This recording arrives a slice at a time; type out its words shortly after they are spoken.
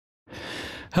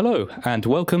Hello, and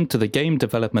welcome to the Game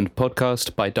Development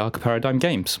Podcast by Dark Paradigm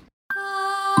Games.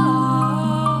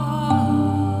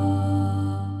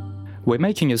 We're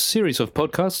making a series of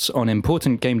podcasts on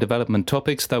important game development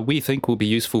topics that we think will be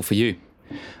useful for you.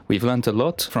 We've learned a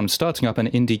lot from starting up an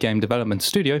indie game development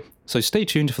studio, so stay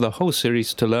tuned for the whole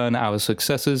series to learn our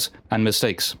successes and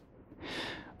mistakes.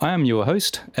 I am your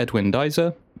host, Edwin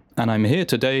Deiser, and I'm here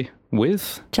today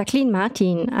with Jacqueline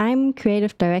Martin. I'm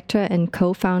creative director and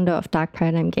co-founder of Dark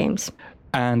Paradigm Games.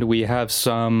 And we have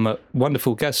some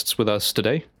wonderful guests with us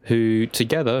today who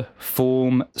together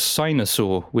form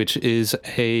Cynosaur, which is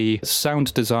a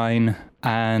sound design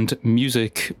and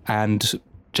music and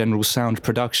general sound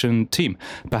production team.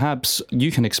 Perhaps you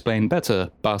can explain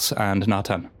better, Bas and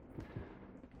Nathan.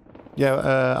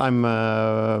 Yeah, I'm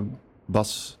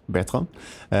Bas Bertrand,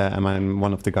 and I'm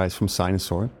one of the guys from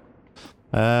Cynosaur.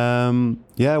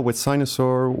 With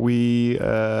Cynosaur, we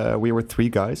were three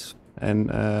guys. And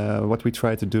what we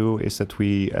try to do is that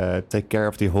we take care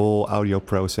of the whole audio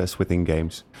process within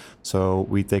games. So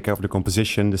we take care of the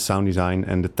composition, the sound design,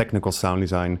 and the technical sound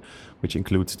design, which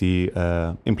includes the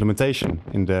implementation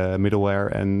in the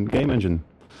middleware and game engine.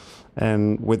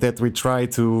 And with that, we try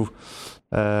to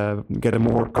get a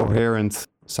more coherent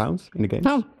sound in the games.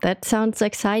 Oh, that sounds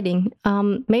exciting.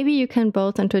 Maybe you can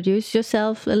both introduce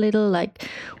yourself a little, like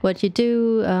what you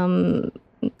do.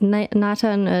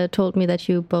 Nathan told me that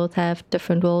you both have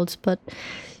different roles, but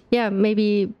yeah,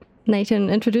 maybe Nathan,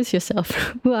 introduce yourself.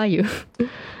 Who are you?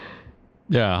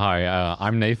 Yeah, hi,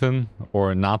 I'm Nathan,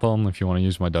 or Nathan if you want to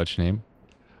use my Dutch name.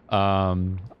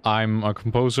 I'm a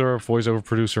composer, voiceover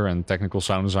producer, and technical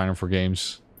sound designer for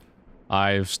games.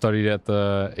 I've studied at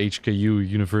the HKU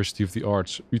University of the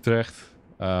Arts Utrecht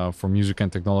for music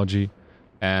and technology,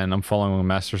 and I'm following a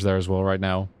master's there as well right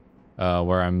now.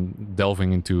 Where I'm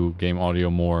delving into game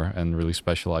audio more and really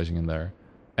specializing in there.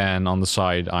 And on the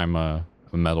side, I'm a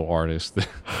metal artist.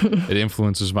 It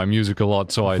influences my music a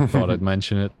lot, so I thought I'd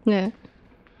mention it. Yeah.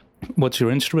 What's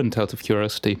your instrument, out of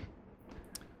curiosity?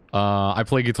 I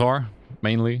play guitar,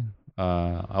 mainly.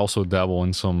 I also dabble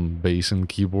in some bass and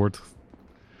keyboard.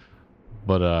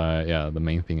 But the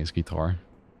main thing is guitar.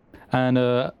 And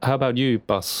how about you,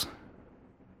 Bas?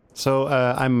 So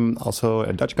I'm also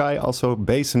a Dutch guy, also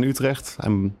based in Utrecht.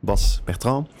 I'm Bas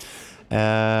Bertrand.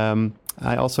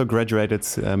 I also graduated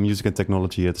music and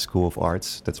technology at the School of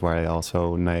Arts. That's where I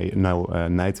also know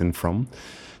Nathan from.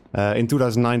 In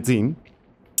 2019.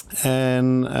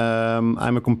 And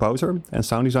I'm a composer and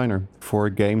sound designer for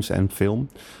games and film.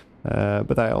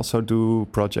 But I also do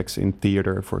projects in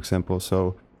theater, for example.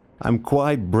 So I'm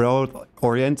quite broad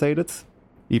orientated,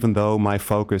 even though my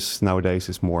focus nowadays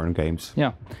is more on games.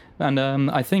 Yeah, and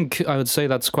I think I would say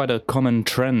that's quite a common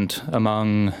trend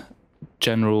among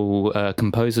general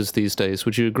composers these days.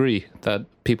 Would you agree that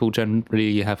people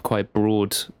generally have quite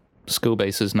broad skill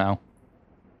bases now?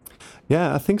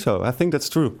 Yeah, I think so. I think that's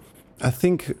true. I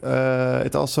think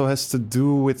it also has to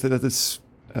do with that it's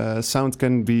sound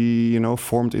can be,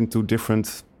 formed into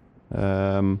different...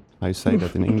 how you say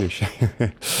that in English?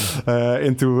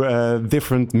 Into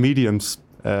different mediums.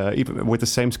 Even with the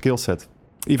same skill set,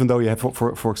 even though you have,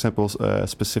 for example,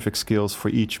 specific skills for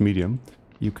each medium,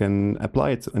 you can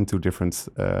apply it into different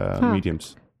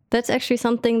mediums. That's actually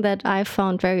something that I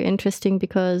found very interesting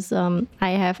because I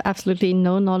have absolutely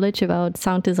no knowledge about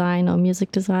sound design or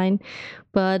music design,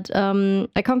 but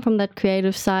I come from that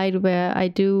creative side where I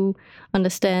do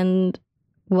understand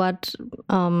what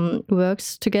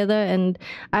works together. And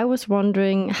I was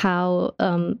wondering how,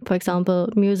 for example,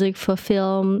 music for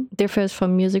film differs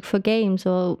from music for games,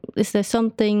 or is there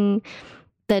something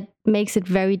that makes it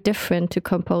very different to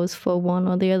compose for one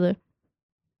or the other?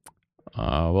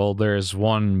 Well, there's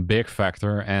one big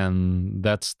factor, and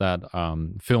that's that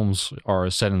films are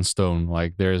set in stone.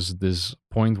 Like there's this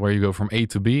point where you go from A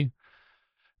to B,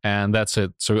 and that's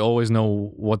it. So you always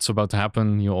know what's about to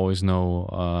happen. You always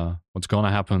know what's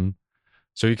gonna happen.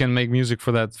 So you can make music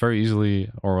for that very easily.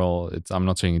 Or well, I'm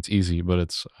not saying it's easy, but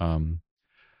it's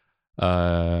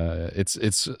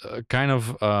kind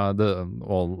of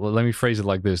let me phrase it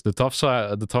like this: the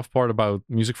tough part about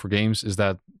music for games is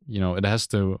that it has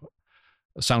to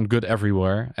sound good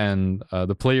everywhere, and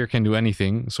the player can do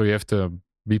anything. So you have to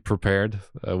be prepared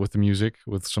with the music,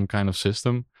 with some kind of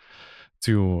system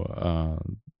to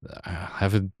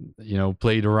have it,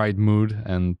 play the right mood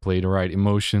and play the right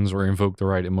emotions or invoke the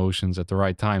right emotions at the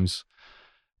right times.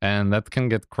 And that can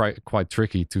get quite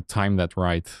tricky to time that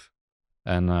right.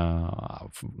 And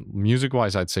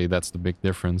music-wise, I'd say that's the big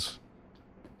difference.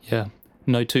 Yeah,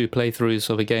 no two playthroughs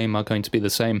of a game are going to be the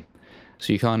same.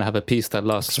 So you can't have a piece that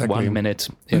lasts Exactly. 1 minute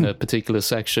in a particular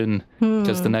section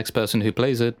because the next person who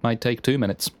plays it might take 2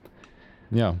 minutes.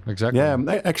 Yeah, exactly. Yeah,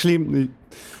 actually,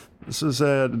 this is,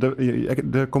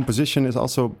 the composition is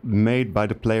also made by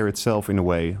the player itself in a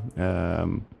way,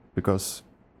 because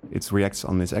it reacts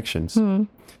on his actions.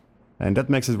 And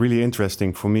that makes it really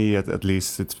interesting for me, at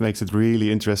least. It makes it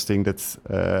really interesting that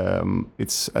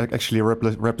it's actually a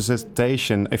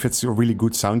representation. If it's a really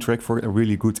good soundtrack, for a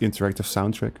really good interactive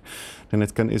soundtrack, then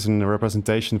it is a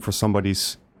representation for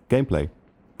somebody's gameplay.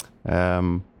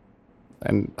 And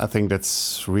I think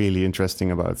that's really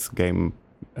interesting about game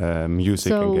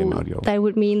music and game audio. So that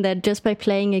would mean that just by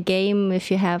playing a game, if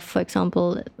you have, for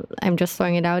example, I'm just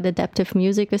throwing it out, adaptive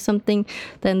music or something,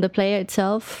 then the player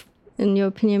itself, in your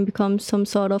opinion, becomes some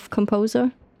sort of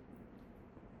composer?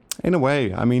 In a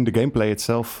way, I mean, the gameplay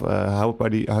itself, how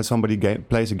somebody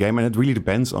plays a game, and it really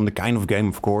depends on the kind of game,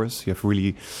 of course. You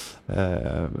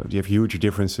have huge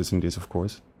differences in this, of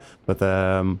course. But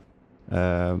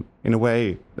in a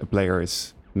way, a player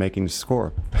is making the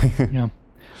score. Yeah.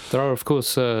 There are, of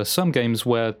course, some games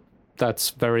where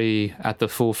that's very at the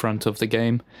forefront of the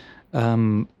game.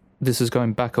 This is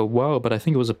going back a while, but I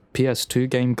think it was a PS2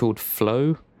 game called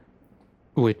Flow,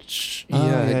 which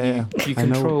you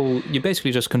control. You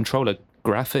basically just control a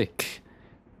graphic,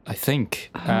 I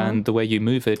think, and the way you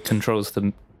move it controls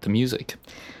the music.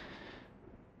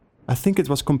 I think it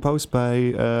was composed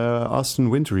by Austin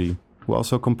Wintory, who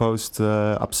also composed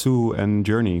Absu and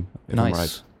Journey. If I'm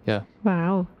right. Yeah.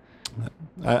 Wow.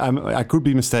 I could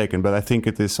be mistaken, but I think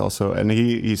it is also, and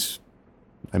he's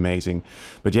amazing.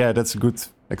 But yeah, that's a good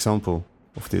example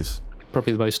of this.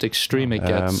 Probably the most extreme it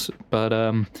gets, but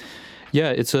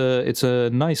yeah, it's a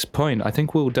nice point. I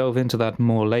think we'll delve into that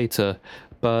more later.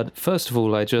 But first of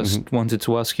all, I just wanted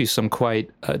to ask you some quite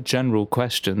general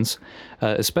questions,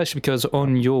 especially because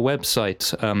on your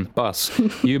website, Bas,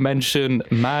 you mention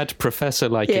mad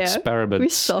professor-like experiments. We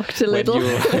stalked a little.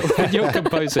 When you're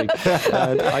composing.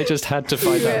 And I just had to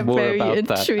find out more about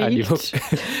that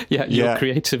and your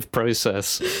creative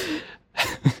process.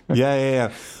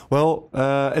 Yeah. Well,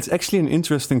 it's actually an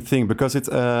interesting thing because it.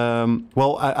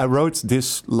 I wrote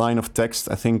this line of text,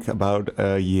 I think, about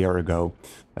a year ago,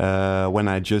 when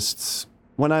I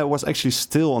was actually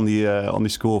still on the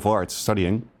School of Arts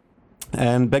studying.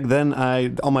 And back then,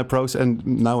 all my process, and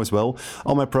now as well,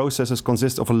 all my processes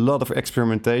consist of a lot of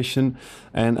experimentation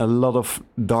and a lot of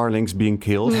darlings being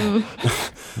killed.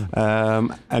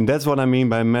 And that's what I mean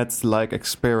by mad-like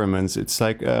experiments. It's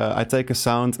like I take a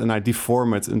sound and I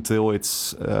deform it until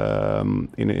it's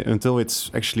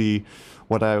actually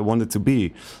what I want it to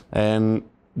be. And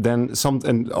then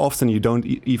often you don't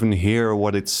even hear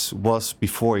what it was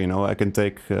before. You know, I can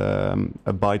take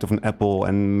a bite of an apple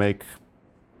and make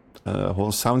a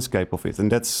whole soundscape of it,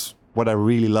 and that's what I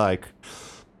really like.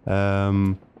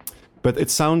 But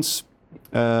it sounds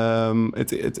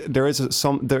there is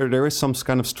some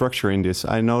kind of structure in this.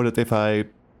 I know that if I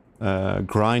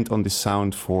grind on this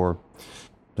sound for,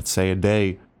 let's say, a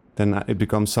day, then it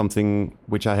becomes something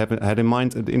which I haven't had in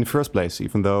mind in the first place,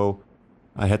 even though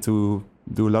I had to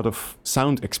do a lot of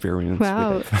sound experience.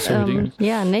 Wow.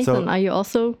 Yeah, Nathan, are you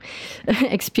also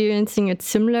experiencing it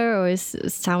similar, or is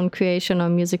sound creation or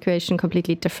music creation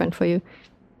completely different for you?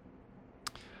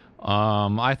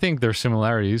 I think there's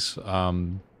similarities.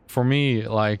 For me,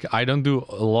 like, I don't do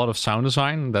a lot of sound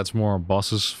design. That's more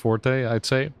Bas's forte, I'd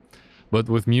say. But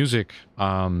with music,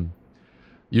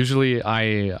 usually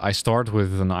I start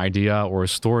with an idea or a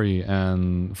story,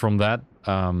 and from that,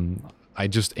 I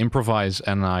just improvise,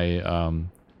 and I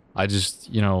just,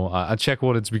 I check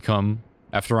what it's become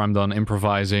after I'm done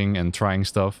improvising and trying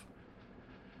stuff.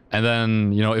 And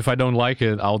then, if I don't like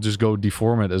it, I'll just go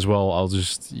deform it as well. I'll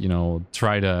just,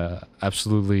 try to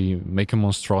absolutely make a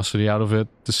monstrosity out of it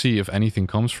to see if anything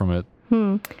comes from it.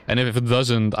 And if it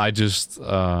doesn't, I just,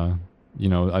 I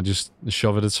just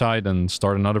shove it aside and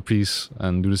start another piece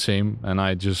and do the same. And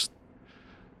I just,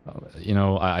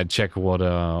 I check what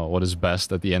is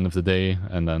best at the end of the day,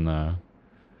 and then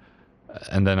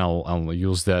I'll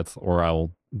use that, or I'll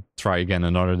try again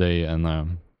another day,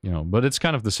 and but it's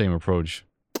kind of the same approach.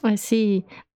 I see.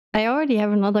 I already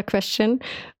have another question.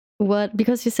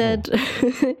 Because you said,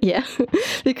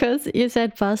 because you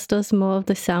said Bas does more of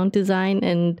the sound design,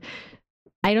 and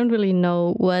I don't really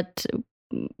know what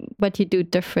you do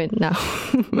different now,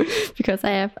 because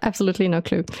I have absolutely no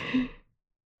clue.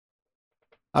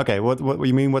 Okay, what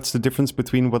you mean? What's the difference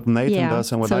between what Nathan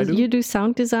does and what I do? So you do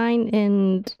sound design,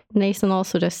 and Nathan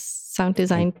also does sound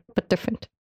design, but different.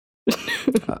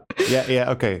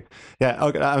 Okay.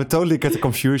 I totally get the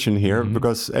confusion here,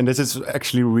 because, and this is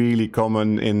actually really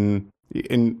common in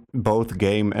in both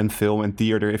game and film and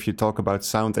theater, if you talk about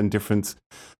sound and different,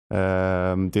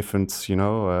 I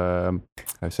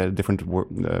said a different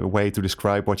way to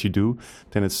describe what you do,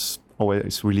 then it's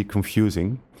always really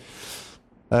confusing.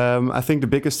 I think the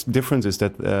biggest difference is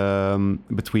that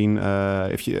between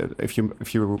if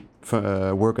you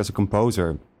work as a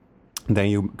composer, then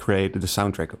you create the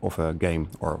soundtrack of a game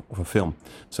or of a film.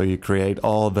 So you create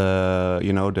all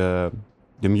the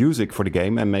the music for the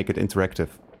game and make it interactive.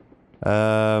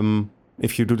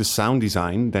 If you do the sound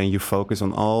design, then you focus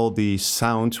on all the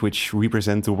sounds which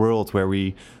represent the world where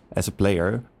we, as a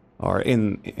player, are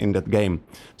in that game.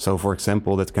 So, for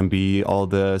example, that can be all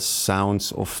the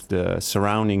sounds of the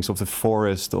surroundings of the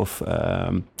forest,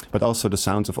 but also the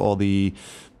sounds of all the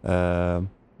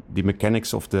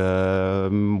mechanics of the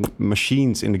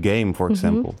machines in the game, for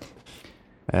example.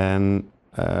 And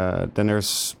then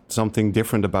there's something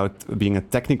different about being a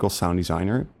technical sound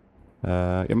designer.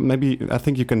 Maybe I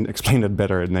think you can explain that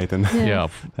better, Nathan. Yeah.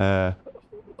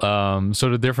 So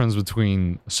the difference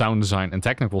between sound design and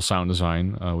technical sound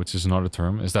design, which is another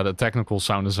term, is that a technical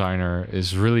sound designer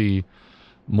is really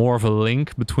more of a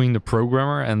link between the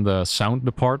programmer and the sound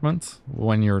department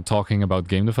when you're talking about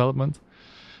game development.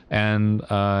 And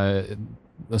a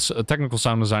technical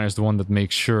sound designer is the one that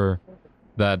makes sure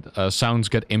that sounds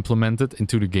get implemented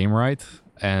into the game right,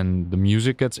 and the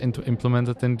music gets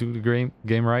implemented into the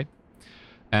game right.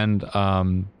 And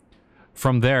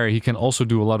from there, he can also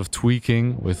do a lot of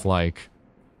tweaking with, like,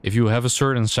 if you have a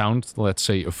certain sound, let's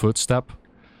say a footstep,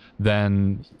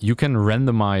 then you can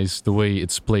randomize the way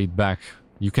it's played back.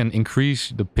 You can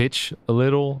increase the pitch a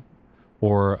little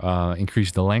or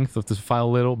increase the length of the file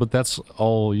a little, but that's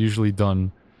all usually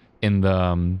done in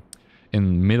the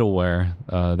in middleware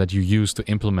that you use to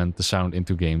implement the sound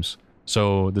into games.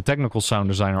 So the technical sound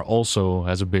designer also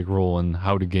has a big role in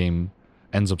how the game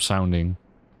ends up sounding.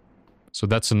 So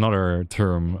that's another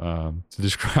term to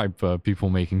describe people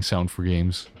making sound for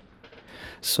games.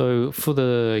 So for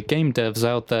the game devs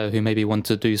out there who maybe want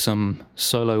to do some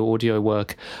solo audio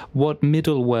work, what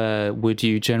middleware would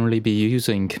you generally be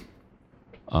using?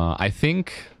 I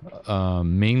think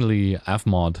mainly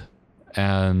Fmod,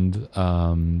 and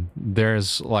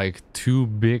there's like two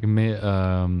big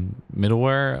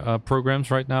middleware programs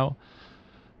right now,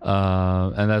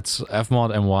 and that's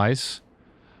Fmod and Wwise.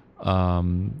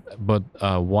 But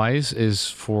Wwise is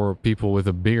for people with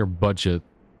a bigger budget.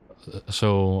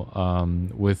 So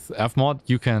with Fmod,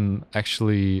 you can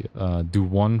actually do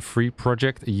one free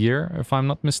project a year, if I'm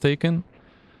not mistaken.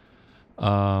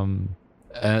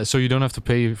 So you don't have to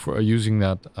pay for using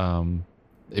that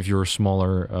if you're a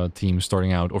smaller team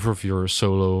starting out, or if you're a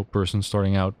solo person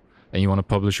starting out and you want to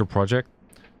publish your project,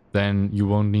 then you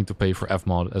won't need to pay for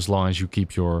Fmod as long as you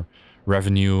keep your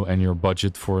revenue and your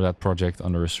budget for that project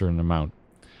under a certain amount.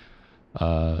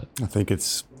 I think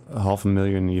it's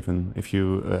 $500,000 even if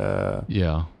you are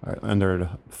under the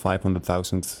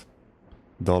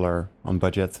 $500,000 on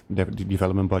budget,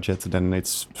 development budget, then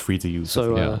it's free to use.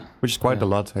 So, which is quite a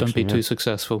lot. Don't be too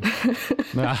successful.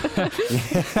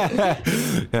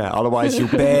 Otherwise you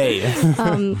pay.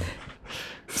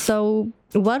 So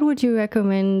what would you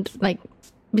recommend, like,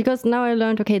 because now I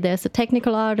learned, okay, there's a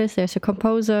technical artist, there's a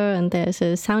composer, and there's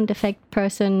a sound effect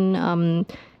person.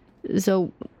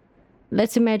 So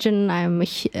let's imagine I'm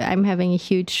having a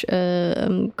huge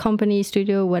company,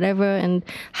 studio, whatever, and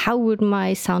how would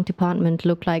my sound department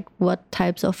look like? What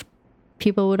types of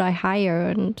people would I hire?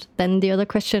 And then the other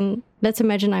question, let's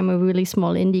imagine I'm a really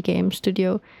small indie game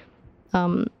studio.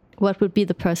 What would be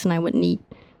the person I would need?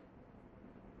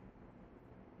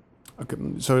 Okay,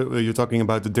 so you're talking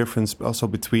about the difference also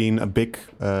between a big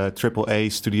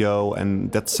AAA studio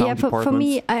and that sound department? For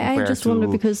me, I just wonder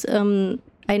because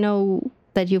I know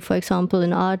that you, for example,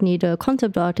 in art need a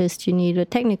concept artist, you need a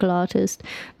technical artist.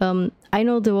 I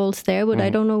know the roles there, but I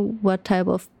don't know what type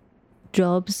of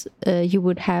jobs you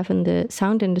would have in the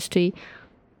sound industry.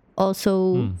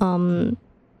 Also,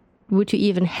 would you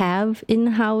even have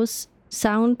in-house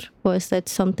sound, or is that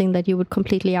something that you would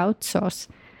completely outsource?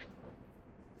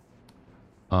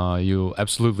 You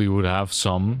absolutely would have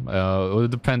some.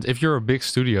 It depends. If you're a big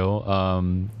studio,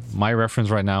 my reference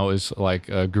right now is like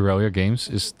Guerrilla Games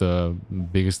is the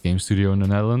biggest game studio in the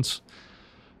Netherlands.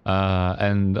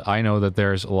 And I know that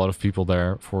there's a lot of people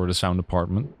there for the sound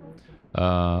department.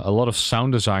 A lot of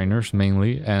sound designers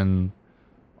mainly, and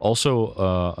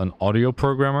also an audio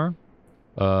programmer.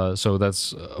 So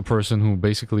that's a person who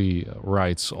basically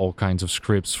writes all kinds of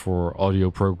scripts for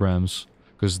audio programs,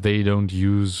 because they don't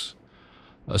use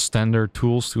standard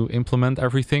tools to implement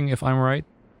everything, if I'm right.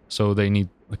 So they need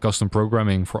custom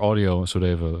programming for audio, so they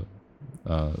have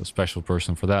a special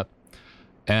person for that.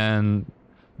 And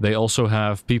they also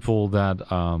have people that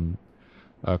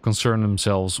concern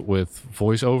themselves with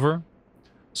voiceover.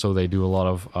 So they do a lot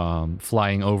of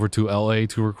flying over to LA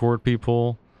to record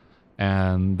people,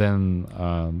 and then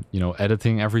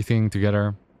editing everything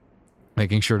together,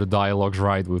 making sure the dialogue's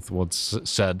right with what's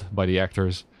said by the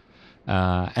actors.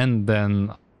 And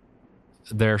then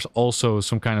there's also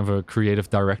some kind of a creative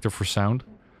director for sound.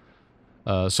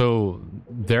 So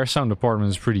their sound department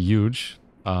is pretty huge.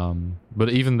 But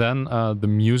even then, the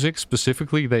music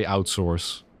specifically, they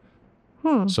outsource.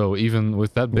 So even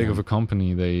with that big of a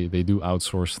company, they do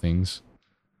outsource things.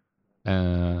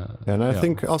 And I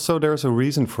think also there's a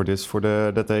reason for this,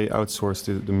 that they outsource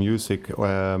the music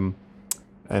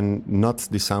and not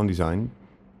the sound design.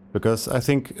 Because I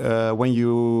think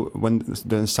when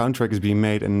the soundtrack is being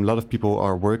made and a lot of people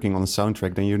are working on the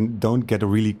soundtrack, then you don't get a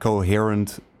really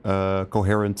coherent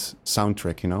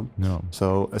soundtrack, No.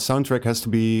 So a soundtrack has to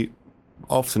be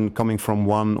often coming from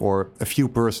one or a few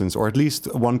persons, or at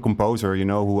least one composer,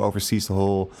 who oversees the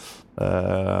whole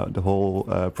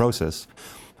process.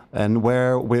 And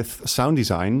where with sound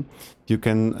design, you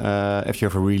can, if you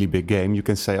have a really big game, you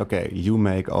can say, okay, you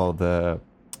make all the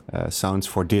sounds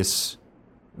for this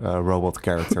robot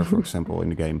character, for example, in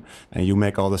the game, and you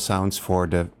make all the sounds for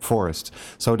the forest.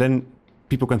 So then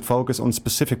people can focus on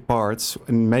specific parts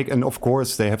and of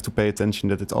course they have to pay attention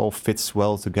that it all fits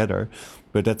well together.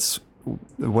 But that's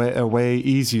way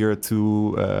easier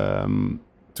to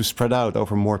spread out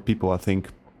over more people, I think,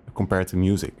 compared to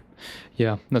music.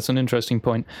 Yeah, that's an interesting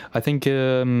point. I think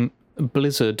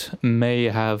Blizzard may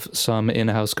have some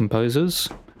in-house composers.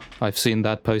 I've seen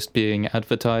that post being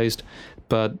advertised,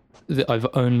 but I've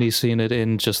only seen it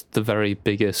in just the very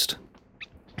biggest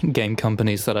game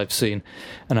companies that I've seen.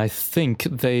 And I think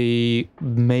they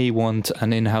may want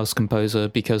an in-house composer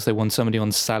because they want somebody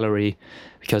on salary,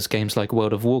 because games like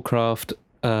World of Warcraft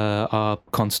are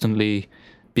constantly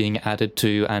being added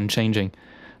to and changing.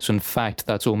 So in fact,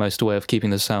 that's almost a way of keeping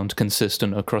the sound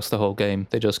consistent across the whole game.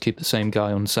 They just keep the same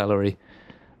guy on salary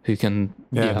who can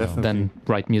then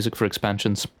write music for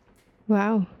expansions.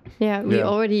 Wow. Yeah, we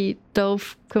already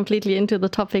dove completely into the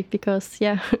topic because,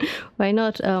 why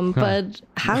not? But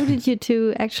how did you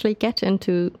two actually get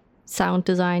into sound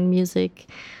design, music?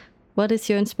 What is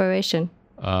your inspiration?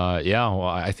 Well,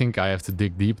 I think I have to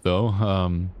dig deep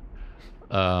though.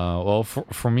 Well,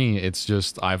 for me, it's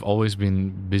just I've always been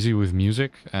busy with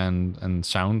music and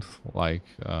sound. Like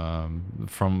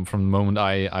from the moment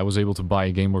I was able to buy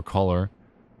a Game Boy Color,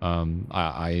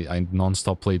 I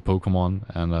nonstop played Pokemon,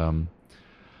 and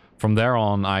from there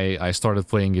on, I started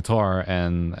playing guitar.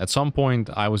 And at some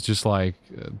point, I was just like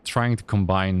trying to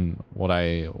combine what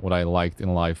I liked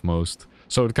in life most.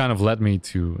 So it kind of led me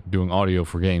to doing audio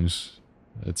for games.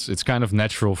 It's kind of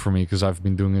natural for me because I've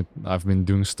been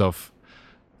doing stuff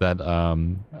that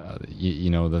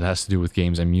that has to do with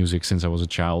games and music since I was a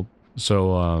child.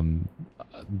 So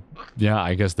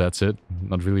I guess that's it.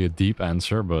 Not really a deep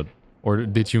answer, but or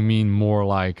did you mean more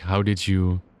like how did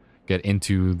you get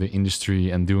into the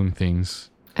industry and doing things?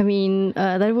 I mean,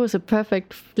 that was a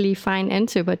perfectly fine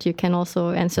answer, but you can also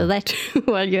answer that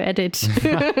while you're at it.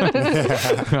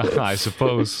 I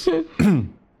suppose.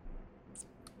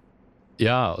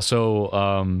 Yeah,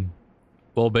 so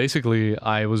well, basically,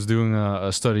 I was doing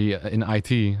a study in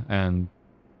IT, and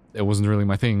it wasn't really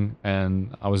my thing,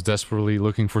 and I was desperately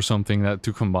looking for something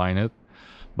to combine it.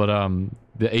 But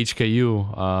the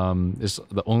HKU is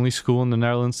the only school in the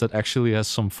Netherlands that actually has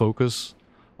some focus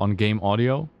on game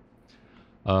audio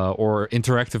or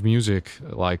interactive music,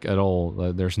 like at all.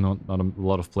 There's not a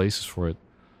lot of places for it.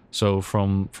 So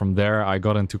from there, I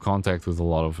got into contact with a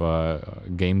lot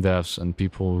of game devs and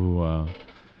people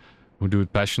who do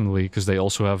it passionately, because they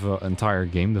also have an entire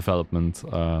game development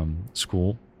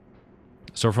school.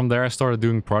 So from there, I started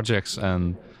doing projects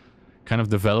and kind of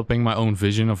developing my own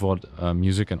vision of what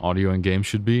music and audio and games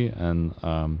should be. And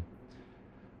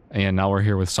now we're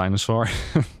here with Sinusaur.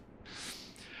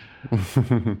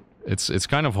 It's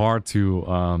kind of hard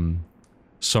to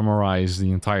summarize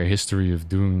the entire history of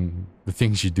doing the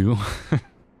things you do.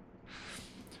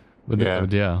 but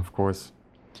yeah, of course.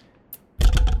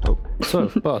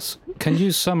 So, boss, can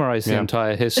you summarize the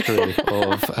entire history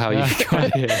of how you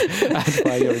got here and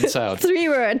why you're in sound? 3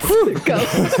 words. Go.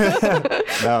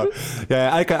 No,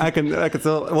 I can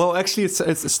tell. Well, actually,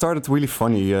 it started really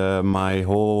funny. My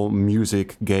whole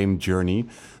music game journey.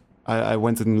 I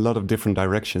went in a lot of different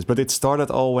directions, but it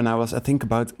started all when I was, I think,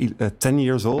 about 10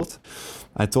 years old.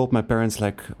 I told my parents,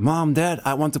 like, "Mom, Dad,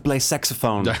 I want to play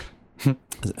saxophone."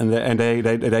 And they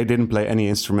didn't play any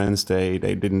instruments. They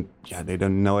didn't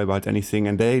know about anything,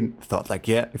 and they thought, like,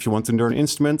 yeah, if you want to learn an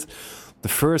instrument, the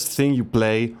first thing you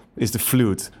play is the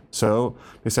flute. So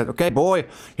they said, okay, boy,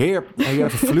 here you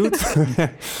have a flute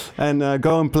and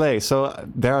go and play. So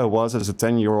there I was as a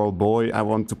 10-year-old boy. I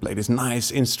want to play this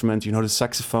nice instrument, the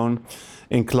saxophone,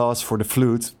 in class for the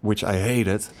flute, which I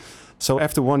hated. So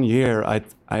after 1 year,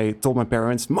 I told my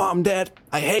parents, Mom, Dad,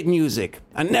 I hate music.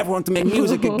 I never want to make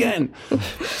music again.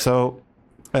 So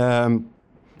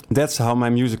that's how my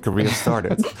music career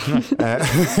started.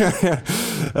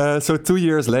 So 2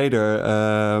 years later,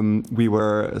 we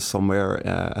were somewhere,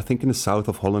 I think in the south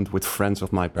of Holland, with friends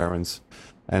of my parents.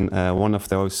 And one of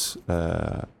those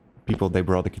people, they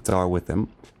brought a guitar with them.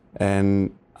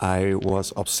 And I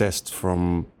was obsessed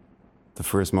from the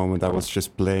first moment. I was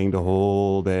just playing the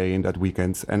whole day in that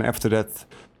weekend. And after that,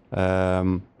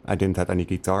 I didn't have any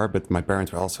guitar, but my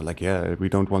parents were also like, yeah, we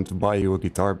don't want to buy you a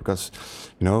guitar because,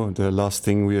 the last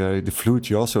thing, the flute,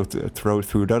 you also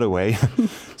threw that away.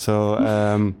 So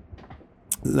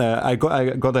I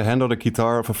got a hand on a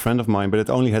guitar of a friend of mine, but it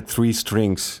only had 3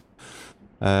 strings.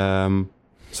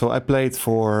 So I played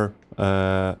for,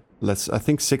 I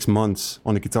think 6 months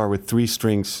on a guitar with 3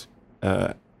 strings,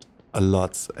 a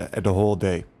lot, the whole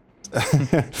day.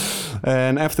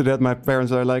 And after that, my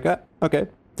parents are like, okay.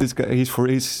 This guy,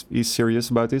 he's serious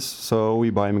about this, so we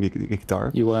buy him a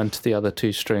guitar. You weren't the other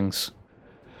 2 strings.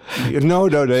 No.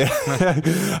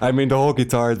 I mean, the whole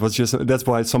guitar. It was that's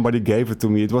why somebody gave it to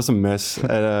me. It was a mess.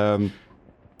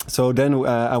 So then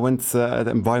I went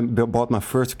and bought my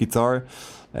first guitar,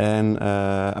 and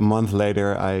a month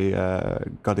later I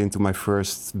got into my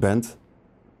first band,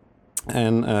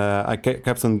 and I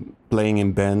kept on playing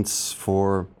in bands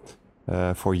for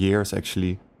years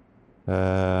actually.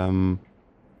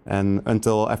 And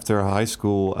until after high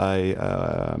school, I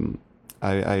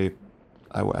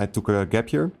took a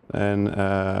gap year, and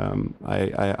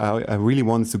I really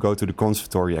wanted to go to the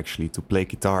conservatory actually to play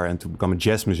guitar and to become a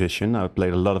jazz musician. I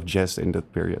played a lot of jazz in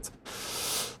that period.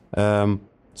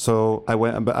 So I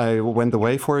went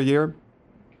away for a year,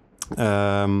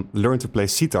 learned to play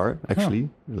sitar actually,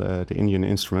 the Indian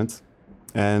instrument,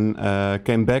 and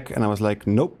came back, and I was like,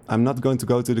 nope, I'm not going to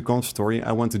go to the conservatory.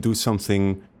 I want to do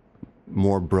something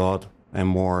more broad and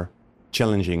more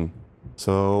challenging.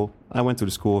 So I went to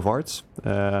the School of Arts,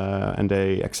 and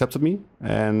they accepted me.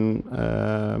 And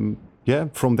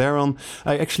from there on,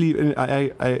 I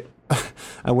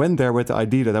went there with the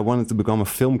idea that I wanted to become a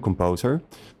film composer.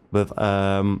 But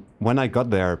when I got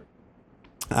there,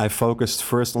 I focused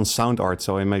first on sound art.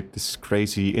 So I made this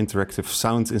crazy interactive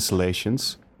sound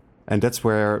installations. And that's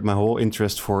where my whole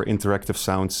interest for interactive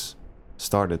sounds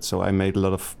started. So I made a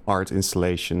lot of art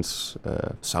installations,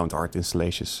 sound art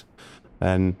installations.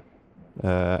 And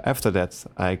after that,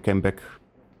 I came back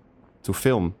to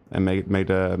film and made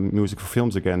music for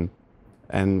films again.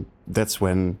 And that's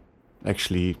when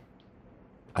actually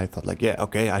I thought like, yeah,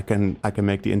 okay, I can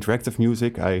make the interactive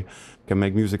music. I can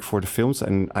make music for the films,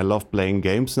 and I love playing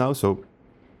games now. So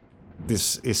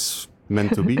this is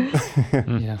meant to be.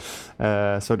 Yeah.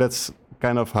 So that's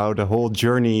kind of how the whole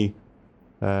journey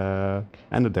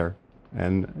ended there.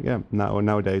 And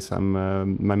nowadays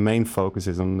my main focus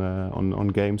is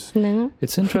on games. No.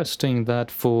 It's interesting that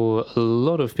for a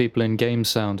lot of people in game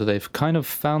sound, they've kind of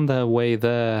found their way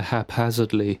there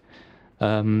haphazardly.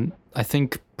 I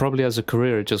think probably as a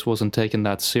career, it just wasn't taken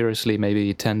that seriously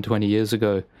maybe 10, 20 years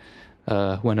ago,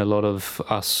 when a lot of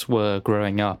us were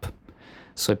growing up.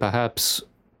 So perhaps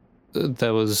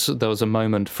there was a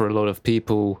moment for a lot of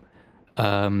people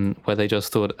where they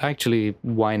just thought, actually,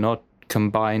 why not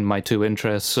combine my 2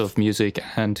 interests of music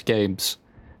and games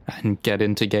and get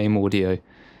into game audio?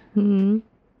 Mm-hmm.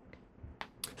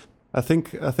 I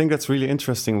think that's really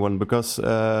interesting one, because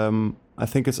I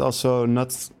think it's also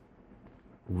not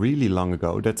really long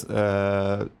ago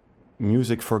that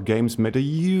music for games made a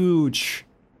huge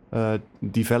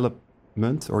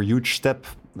development or huge step,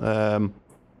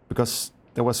 because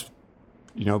there was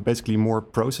basically more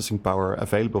processing power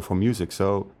available for music.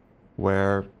 So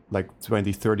where like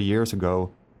 20, 30 years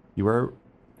ago, you were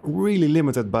really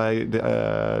limited by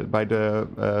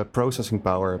the processing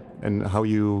power and how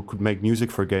you could make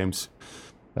music for games.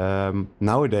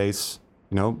 Nowadays,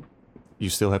 you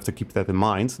still have to keep that in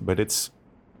mind, but it's,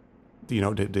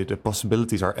 the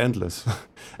possibilities are endless.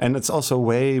 And it's also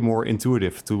way more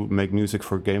intuitive to make music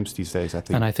for games these days, I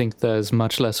think. And I think there's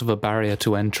much less of a barrier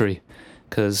to entry,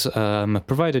 because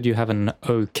provided you have an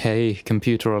okay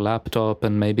computer or laptop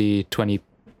and maybe $20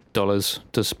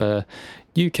 to spare,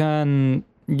 you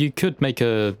could make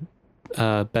a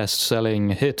best-selling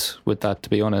hit with that, to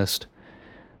be honest.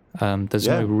 There's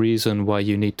no reason why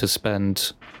you need to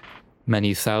spend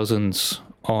many thousands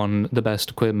on the best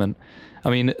equipment. I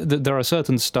mean, there are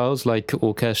certain styles like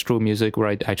orchestral music where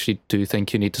I actually do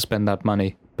think you need to spend that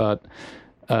money, but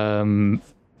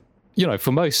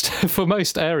for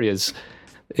most areas,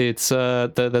 it's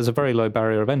there's a very low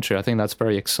barrier of entry. I think that's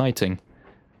very exciting.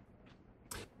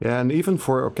 Yeah, and even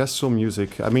for orchestral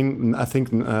music, I mean, I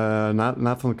think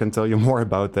Nathan can tell you more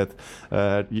about that.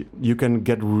 You can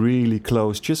get really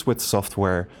close just with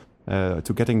software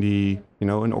to getting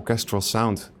an orchestral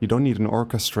sound. You don't need an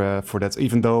orchestra for that,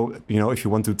 even though, if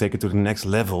you want to take it to the next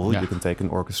level, you can take an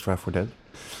orchestra for that.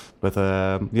 But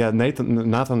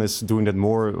Nathan is doing that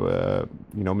more,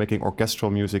 making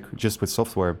orchestral music just with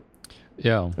software.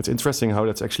 Yeah. It's interesting how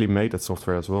that's actually made, that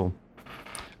software as well.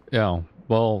 Yeah.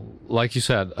 Well, like you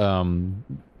said,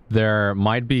 there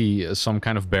might be some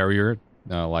kind of barrier,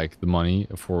 like the money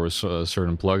for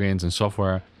certain plugins and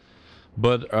software.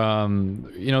 But,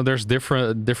 there's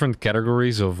different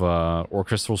categories of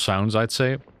orchestral sounds, I'd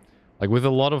say. Like with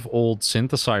a lot of old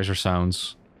synthesizer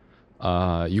sounds,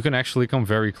 you can actually come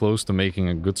very close to making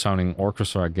a good sounding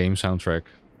orchestra game soundtrack.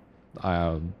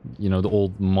 The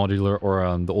old modular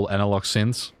or the old analog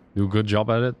synths do a good job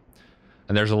at it.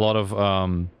 And there's a lot of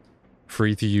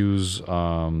free to use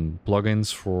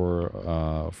plugins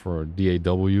for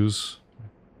DAWs.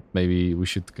 Maybe we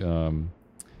should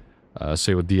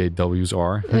say what DAWs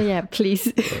are. Oh, yeah,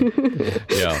 please.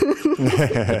 Yeah.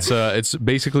 It's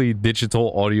basically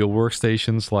digital audio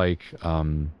workstations like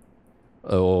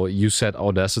you said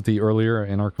Audacity earlier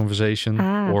in our conversation,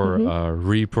 or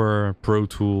Reaper, Pro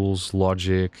Tools,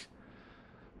 Logic,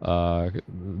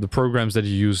 the programs that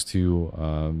you use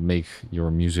to make your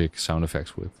music sound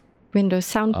effects with. Windows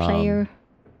Sound Player.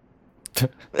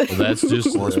 Well, that's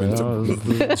just who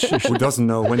doesn't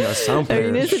know Windows Sound Player?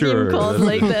 I mean, is it even called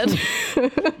like that?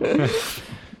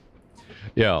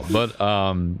 Yeah, but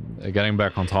getting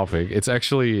back on topic, it's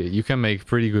actually, you can make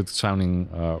pretty good sounding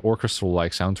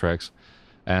orchestral-like soundtracks.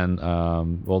 And,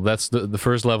 that's the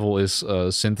first level is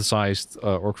synthesized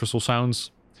orchestral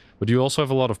sounds. But you also have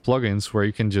a lot of plugins where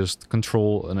you can just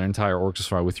control an entire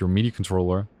orchestra with your MIDI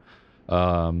controller.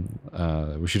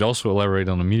 We should also elaborate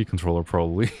on a MIDI controller,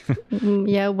 probably.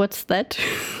 Yeah, what's that?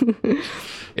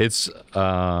 It's,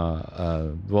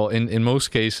 in most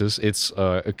cases, it's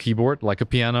a keyboard, like a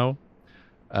piano.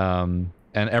 And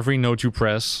every note you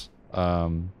press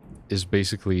is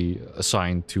basically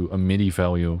assigned to a MIDI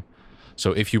value.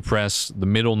 So if you press the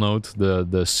middle note,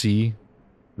 the C,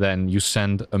 then you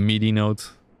send a MIDI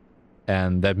note,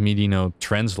 and that MIDI note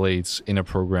translates in a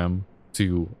program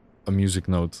to a music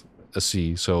note, a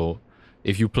C. So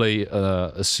if you play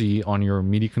a C on your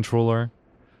MIDI controller,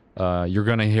 you're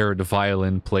gonna hear the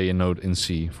violin play a note in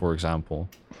C, for example.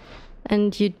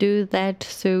 And you do that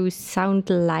through sound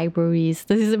libraries.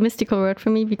 This is a mystical word for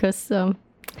me because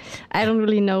I don't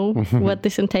really know what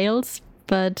this entails.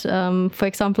 But for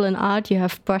example, in art, you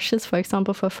have brushes, for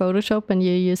example, for Photoshop, and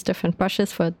you use different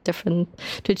brushes to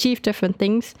achieve different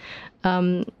things.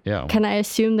 Yeah. Can I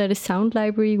assume that a sound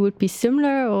library would be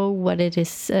similar, or what it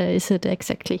is it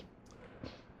exactly?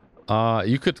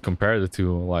 You could compare the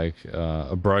two. Like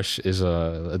a brush is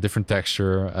a different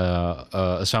texture.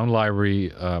 A sound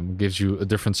library gives you a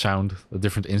different sound, a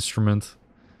different instrument.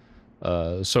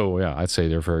 So yeah, I'd say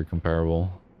they're very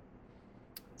comparable.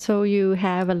 So you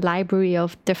have a library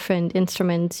of different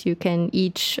instruments you can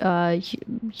each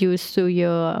use through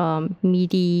your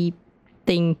MIDI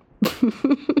thing.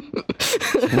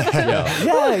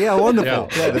 Yeah, wonderful.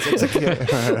 Yeah, that's exactly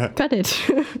it. Got it.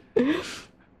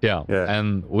 Yeah,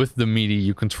 and with the MIDI,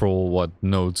 you control what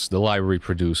notes the library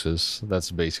produces. That's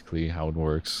basically how it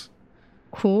works.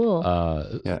 Cool.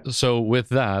 So with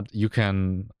that, you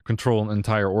can control an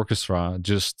entire orchestra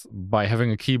just by having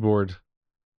a keyboard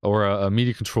or a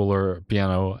MIDI controller,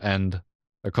 piano, and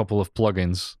a couple of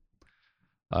plugins.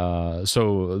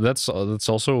 So that's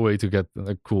also a way to get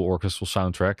a cool orchestral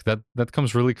soundtrack. That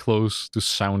comes really close to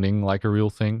sounding like a real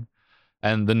thing.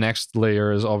 And the next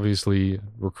layer is obviously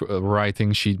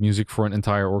writing sheet music for an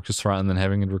entire orchestra and then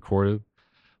having it recorded.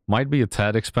 Might be a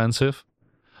tad expensive,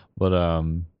 but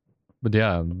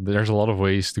yeah, there's a lot of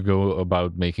ways to go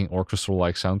about making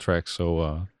orchestral-like soundtracks.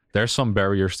 So there's some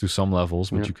barriers to some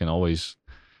levels, but you can always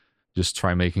just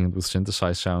try making it with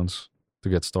synthesized sounds to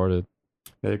get started.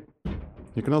 Yeah,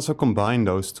 you can also combine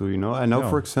those two, I know,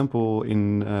 for example,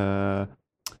 in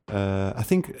I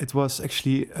think it was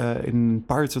actually in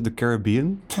Pirates of the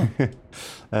Caribbean,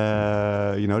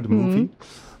 the movie.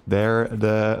 There,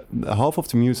 the half of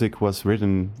the music was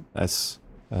written as,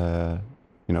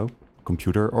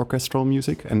 computer orchestral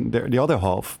music, and the other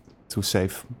half, to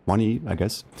save money, I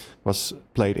guess, was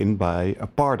played in by a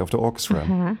part of the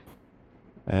orchestra.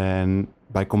 And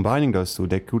by combining those two,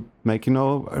 they could make, you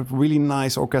know, a really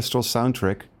nice orchestral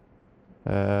soundtrack.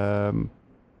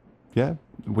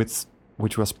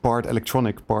 Which was part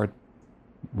electronic, part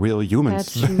real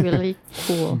humans. That's really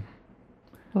cool.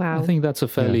 Wow. I think that's a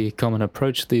fairly common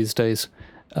approach these days,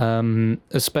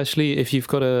 especially if you've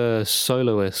got a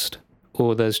soloist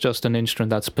or there's just an instrument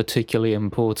that's particularly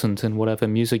important in whatever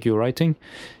music you're writing.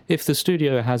 If the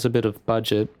studio has a bit of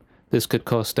budget, this could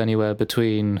cost anywhere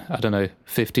between, I don't know,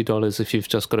 $50 if you've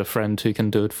just got a friend who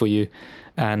can do it for you,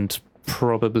 and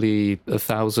probably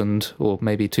 $1,000 or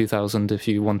maybe $2,000 if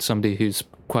you want somebody who's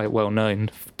quite well known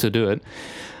to do it.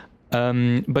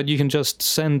 But you can just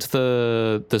send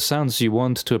the sounds you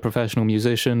want to a professional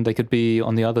musician. They could be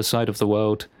on the other side of the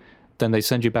world. Then they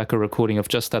send you back a recording of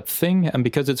just that thing. And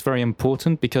because it's very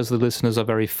important, because the listeners are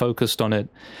very focused on it,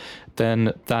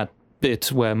 then that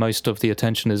bit where most of the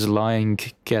attention is lying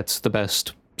gets the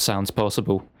best sounds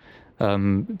possible.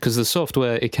 Because the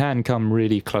software, it can come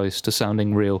really close to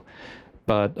sounding real,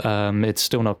 but it's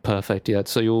still not perfect yet.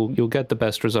 So you'll get the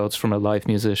best results from a live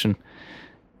musician.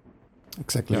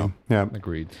 Exactly. Yeah.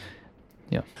 Agreed.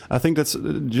 Yeah. I think that's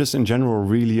just in general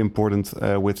really important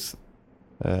with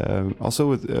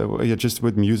just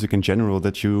with music in general,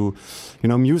 that you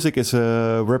know, music is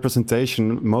a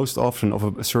representation most often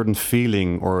of a certain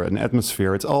feeling or an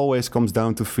atmosphere. It always comes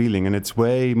down to feeling, and it's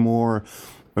way more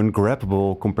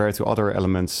ungrabbable compared to other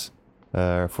elements.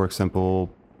 For example,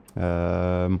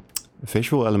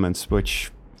 visual elements,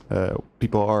 which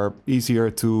people are easier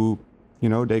to, you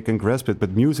know, they can grasp it.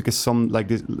 But music is some like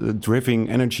this driving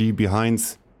energy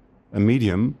behind a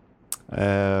medium,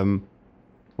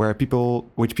 which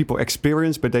people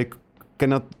experience, but they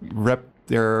cannot wrap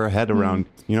their head around,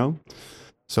 you know?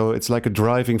 So it's like a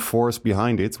driving force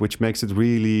behind it, which makes it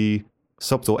really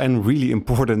subtle and really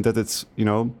important that it's, you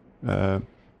know,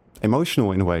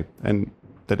 emotional in a way, and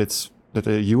that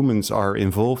the humans are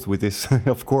involved with this,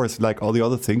 of course, like all the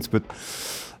other things. But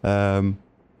I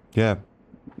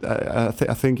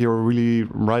think you're really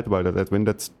right about it, Edwin.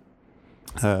 That's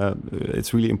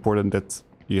it's really important that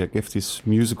you give this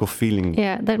musical feeling.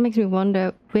 Yeah, that makes me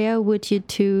wonder, where would you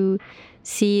two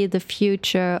see the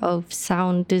future of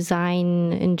sound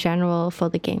design in general for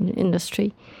the game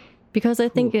industry? Because I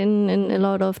think in a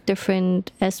lot of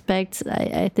different aspects,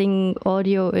 I think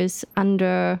audio is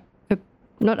not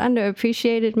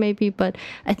underappreciated maybe, but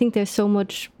I think there's so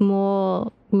much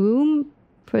more room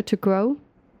for it to grow.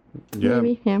 Yeah.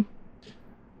 Maybe, yeah.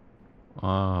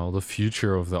 The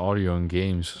future of the audio in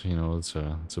games, you know, it's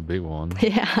a big one.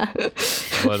 Yeah.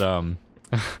 But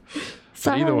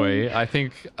but either way, I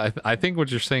think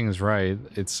what you're saying is right.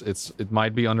 It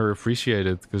might be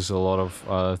underappreciated because a lot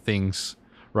of things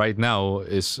right now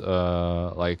is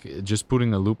like just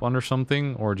putting a loop under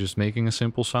something or just making a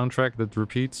simple soundtrack that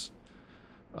repeats.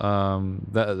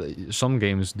 That some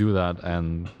games do that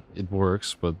and it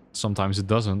works, but sometimes it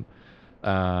doesn't.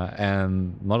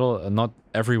 And not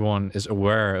everyone is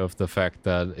aware of the fact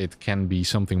that it can be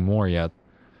something more yet.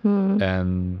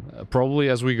 And probably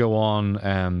as we go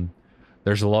on,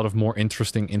 there's a lot of more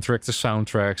interesting interactive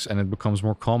soundtracks, and it becomes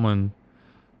more common.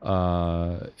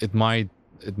 It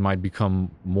might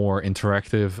become more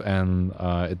interactive, and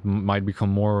it might become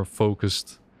more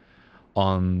focused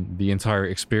on the entire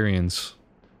experience.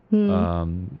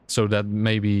 So that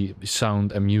maybe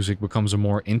sound and music becomes a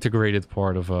more integrated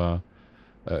part of a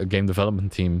game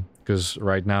development team, because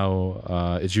right now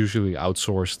it's usually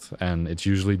outsourced and it's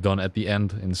usually done at the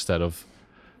end instead of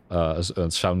a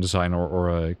sound designer or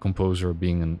a composer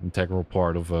being an integral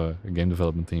part of a game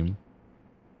development team.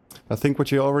 I think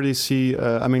what you already see,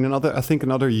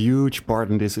 another huge part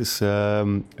in this is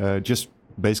just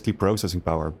basically processing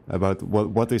power, about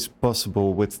what is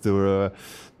possible with the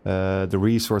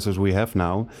resources we have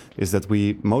now, is that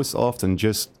we most often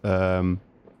just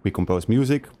we compose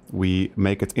music, we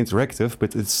make it interactive,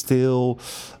 but it's still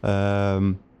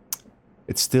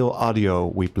audio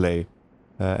we play.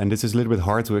 And this is a little bit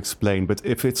hard to explain, but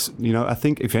if it's, you know, I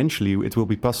think eventually it will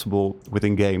be possible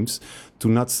within games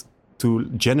to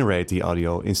generate the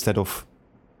audio instead of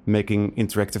making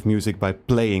interactive music by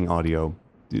playing audio.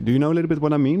 Do you know a little bit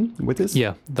what I mean with this?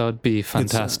 Yeah, that would be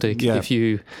fantastic if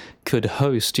you could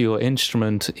host your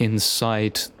instrument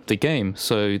inside the game.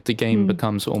 So the game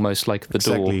becomes almost like the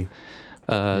door.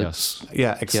 Yes.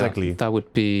 Yeah, exactly. Yeah, that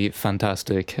would be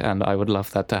fantastic, and I would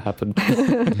love that to happen.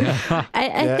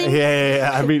 I think.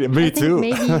 Yeah. I mean, me too.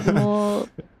 Maybe more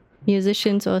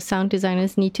musicians or sound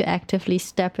designers need to actively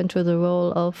step into the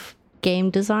role of game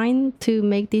design to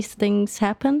make these things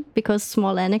happen. Because,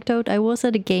 small anecdote, I was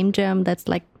at a game jam that's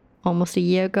like almost a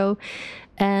year ago,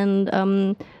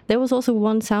 And there was also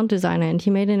one sound designer, and he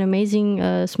made an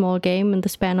amazing small game in the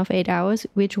span of 8 hours,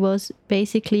 which was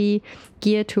basically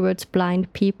geared towards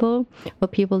blind people or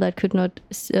people that could not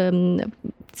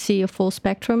see a full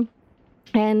spectrum.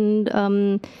 And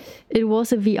it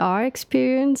was a VR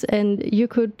experience, and you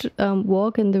could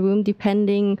walk in the room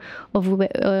depending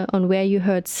on where you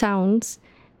heard sounds,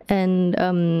 and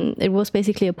it was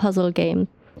basically a puzzle game.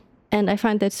 And I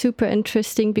find that super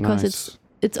interesting because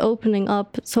it's opening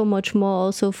up so much more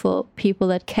also for people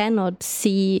that cannot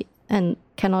see and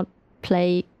cannot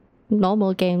play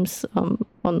normal games on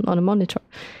a monitor.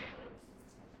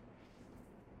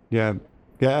 Yeah,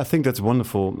 I think that's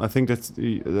wonderful. I think that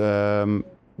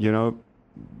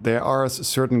there are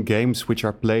certain games which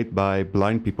are played by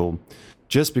blind people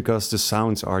just because the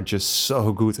sounds are just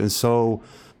so good and so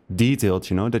detailed,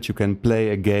 that you can play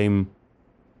a game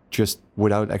just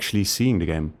without actually seeing the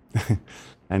game.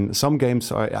 And some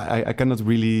games I cannot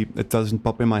really, it doesn't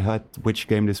pop in my head which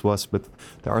game this was, but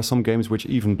there are some games which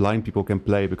even blind people can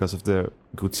play because of the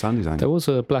good sound design. There was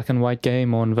a black and white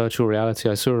game on virtual reality.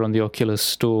 I saw it on the Oculus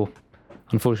store.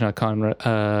 Unfortunately, I can't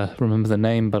remember the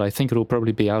name, but I think it'll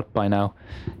probably be out by now,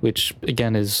 which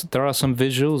again there are some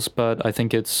visuals, but I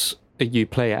think you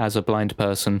play as a blind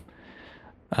person.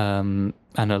 And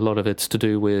a lot of it's to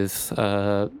do with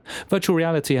virtual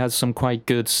reality has some quite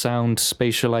good sound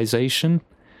spatialization,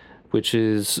 which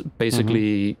is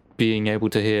basically being able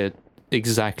to hear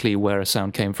exactly where a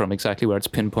sound came from, exactly where it's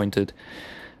pinpointed.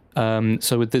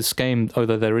 So with this game,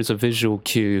 although there is a visual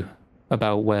cue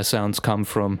about where sounds come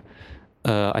from,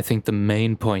 I think the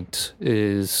main point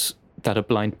is that a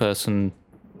blind person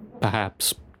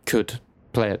perhaps could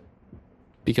play it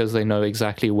because they know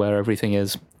exactly where everything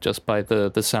is just by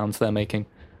the sounds they're making.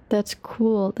 That's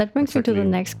cool. That brings me to the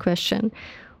next question.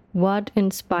 What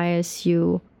inspires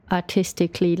you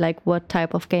artistically? Like what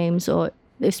type of games or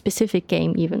a specific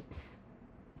game even?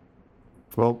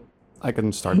 Well, I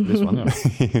can start with this one.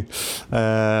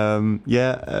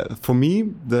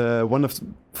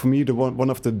 For me, one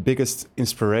of the biggest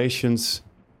inspirations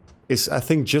is, I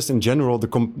think, just in general,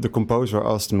 the composer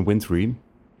Austin Wintory.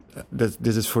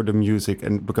 This is for the music,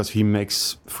 and because he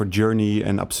makes for Journey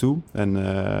and Abzu, and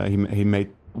he made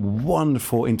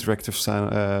wonderful interactive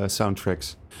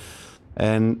soundtracks.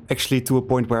 And actually, to a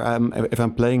point where if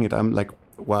I'm playing it, I'm like,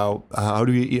 wow, how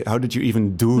did you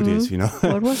even do this?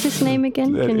 What was his name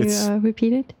again? Can you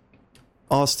repeat it?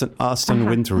 Austin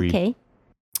Wintory. Okay.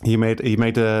 He made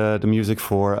the music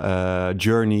for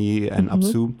Journey and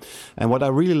Abzu. And what I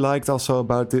really liked also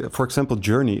about, for example,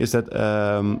 Journey, is that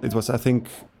it was, I think,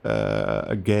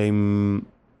 a game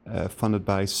funded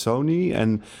by Sony,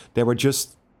 and they were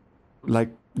just like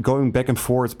going back and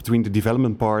forth between the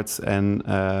development part and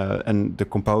the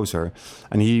composer,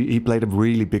 and he played a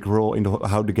really big role in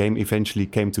how the game eventually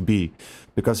came to be,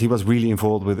 because he was really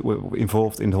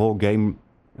involved in the whole game.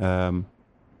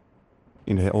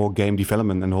 In the whole game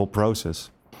development and the whole process.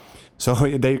 So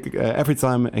they every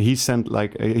time he sent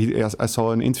I saw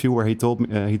an interview where he told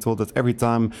that every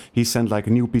time he sent like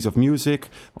a new piece of music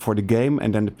for the game,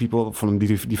 and then the people from the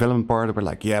development part were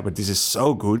like, yeah, but this is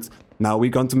so good. Now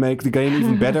we're going to make the game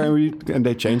even better, and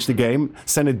they changed the game,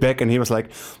 sent it back, and he was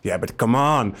like, yeah, but come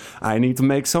on, I need to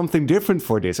make something different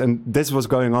for this. And this was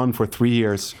going on for 3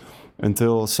 years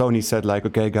until Sony said like,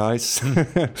 okay, guys,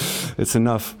 it's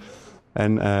enough.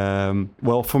 And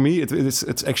for me,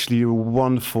 it's actually a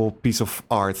wonderful piece of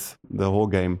art. The whole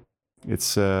game,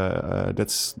 this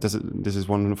is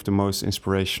one of the most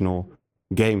inspirational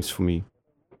games for me.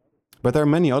 But there are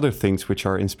many other things which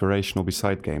are inspirational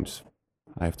beside games,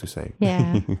 I have to say.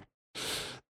 Yeah.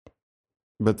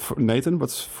 But for Nathan,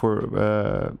 what's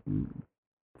for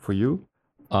you?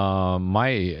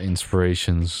 My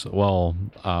inspirations,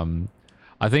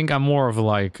 I think I'm more of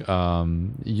like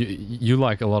you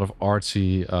like a lot of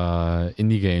artsy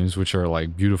indie games, which are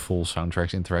like beautiful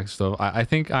soundtracks, interactive stuff. I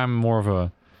think I'm more of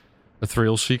a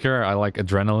thrill seeker. I like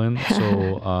adrenaline.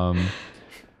 So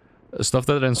stuff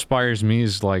that inspires me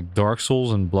is like Dark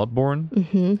Souls and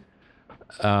Bloodborne.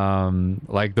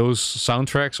 Like those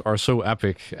soundtracks are so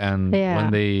epic, and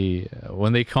when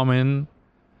they come in,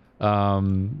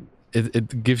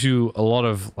 it gives you a lot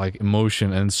of like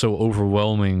emotion, and it's so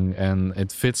overwhelming, and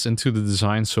it fits into the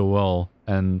design so well.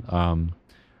 And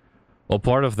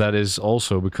part of that is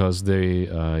also because they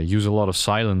use a lot of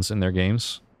silence in their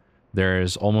games.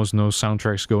 There's almost no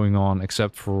soundtracks going on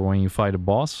except for when you fight a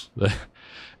boss.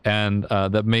 And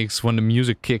that makes, when the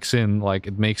music kicks in, like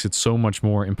it makes it so much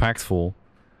more impactful.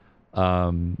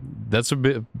 That's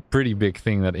a pretty big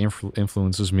thing that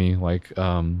influences me. Like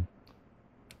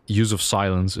use of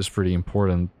silence is pretty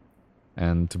important,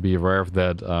 and to be aware of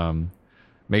that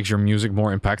makes your music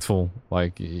more impactful.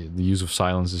 Like the use of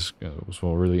silence is as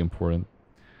well really important.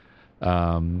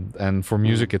 And for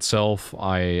music itself,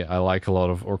 I like a lot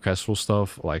of orchestral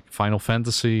stuff, like Final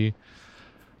Fantasy.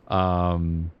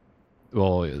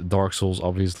 Well, Dark Souls,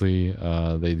 obviously,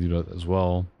 they do that as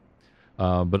well.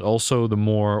 But also the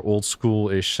more old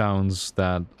school-ish sounds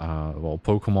that, well,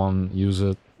 Pokemon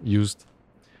used,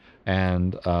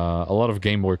 and a lot of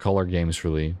Game Boy Color games,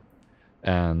 really.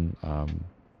 And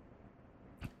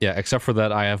yeah, except for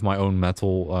that, I have my own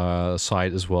metal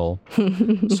side as well.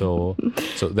 so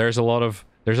there's a lot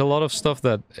of stuff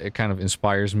that it kind of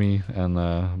inspires me and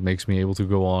makes me able to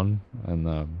go on.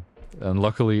 And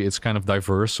luckily, it's kind of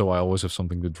diverse, so I always have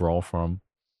something to draw from.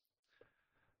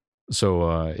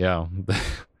 So yeah,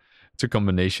 it's a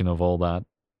combination of all that.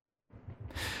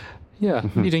 Yeah,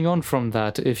 leading on from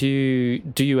that,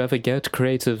 do you ever get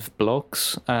creative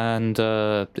blocks, and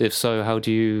if so, how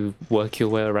do you work your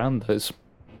way around those?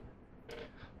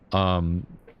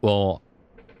 Well,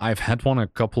 I've had one a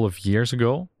couple of years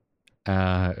ago.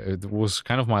 It was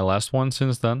kind of my last one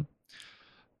since then.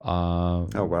 Oh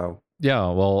wow.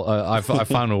 Yeah, well, I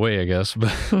found a way, I guess.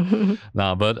 But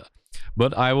nah, but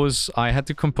I had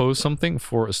to compose something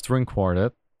for a string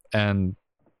quartet, and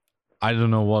I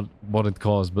don't know what it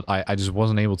caused, but I just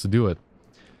wasn't able to do it.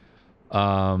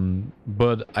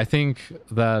 But I think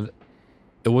that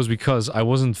it was because I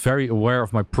wasn't very aware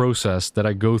of my process that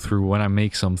I go through when I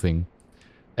make something.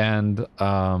 And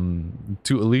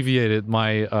to alleviate it,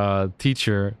 my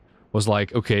teacher was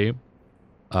like, okay,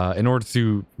 in order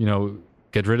to,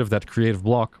 get rid of that creative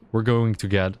block, we're going to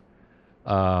get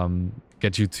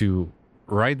you to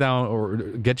write down, or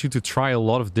get you to try a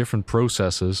lot of different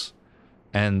processes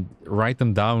and write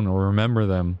them down or remember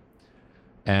them,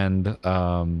 and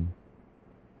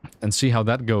see how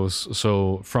that goes.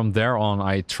 So from there on,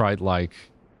 I tried like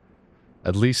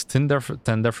at least 10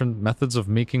 different methods of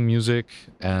making music,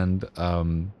 and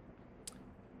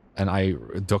I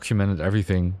documented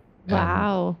everything.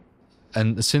 Wow.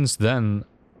 And since then,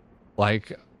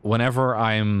 like whenever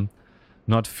I'm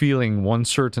not feeling one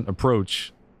certain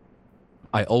approach,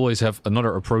 I always have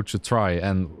another approach to try.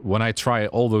 And when I try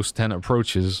all those 10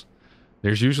 approaches,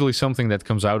 there's usually something that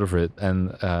comes out of it.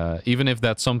 And even if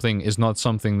that something is not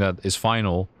something that is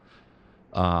final,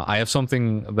 I have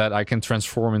something that I can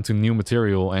transform into new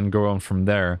material and go on from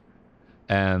there.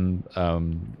 And,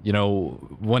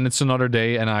 when it's another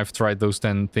day and I've tried those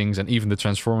 10 things and even the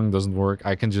transforming doesn't work,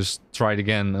 I can just try it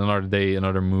again another day,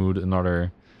 another mood,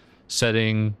 another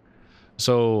setting.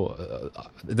 So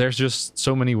there's just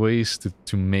so many ways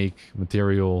to make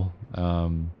material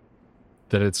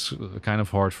that it's kind of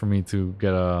hard for me to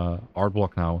get a art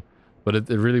block now. But it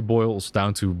really boils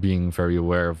down to being very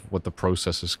aware of what the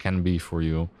processes can be for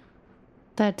you.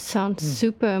 That sounds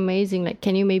super amazing. Like,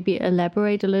 can you maybe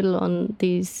elaborate a little on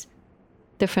these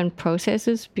different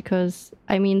processes? Because,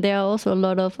 I mean, there are also a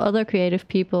lot of other creative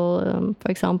people.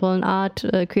 For example, in art,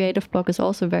 a creative block is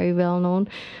also very well known.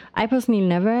 I personally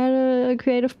never had a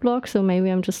creative block, so maybe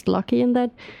I'm just lucky in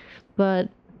that. But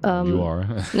you are.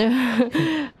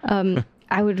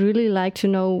 I would really like to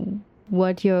know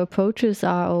what your approaches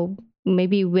are, or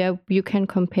maybe where you can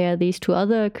compare these to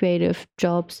other creative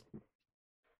jobs.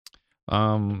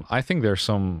 I think there's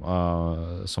some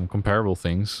comparable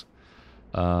things.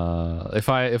 If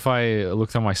I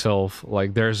looked at myself,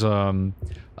 like there's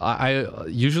I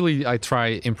usually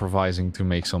try improvising to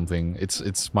make something.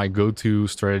 It's my go-to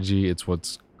strategy. It's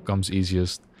what comes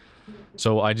easiest.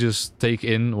 So I just take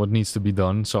in what needs to be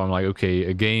done. So I'm like, okay,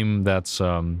 a game that's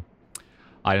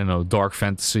I don't know, dark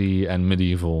fantasy and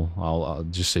medieval. I'll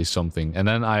just say something, and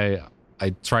then I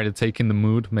try to take in the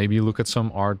mood. Maybe look at some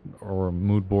art or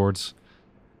mood boards,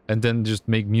 and then just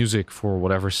make music for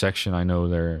whatever section I know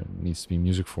there needs to be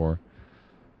music for.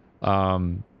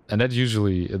 And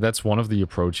that's one of the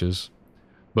approaches.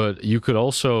 But you could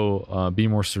also be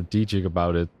more strategic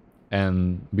about it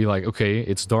and be like, okay,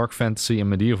 it's dark fantasy and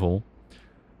medieval.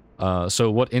 So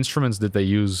what instruments did they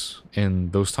use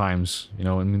in those times,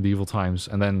 in medieval times?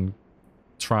 And then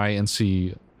try and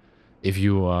see if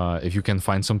you can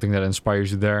find something that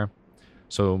inspires you there.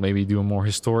 So maybe do a more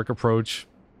historic approach.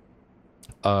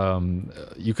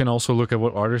 You can also look at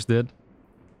what artists did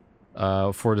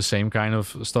for the same kind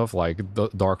of stuff, like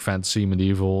dark fantasy,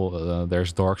 medieval.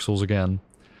 There's Dark Souls again.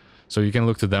 So you can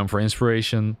look to them for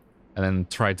inspiration and then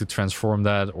try to transform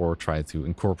that, or try to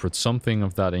incorporate something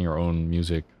of that in your own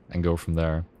music and go from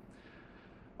there.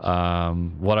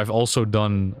 What I've also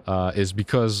done is,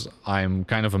 because I'm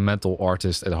kind of a metal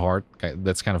artist at heart,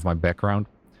 that's kind of my background,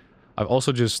 I've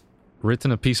also just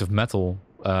written a piece of metal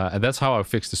And that's how I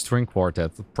fixed the string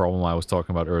quartet problem I was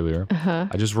talking about earlier. Uh-huh.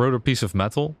 I just wrote a piece of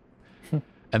metal,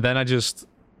 and then I just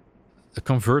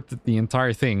converted the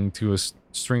entire thing to a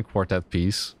string quartet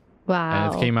piece. Wow.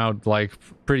 And it came out like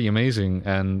pretty amazing.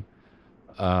 And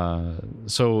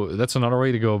so that's another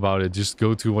way to go about it. Just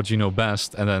go to what you know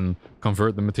best and then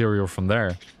convert the material from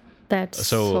there. That's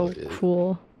so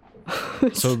cool.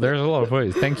 So there's a lot of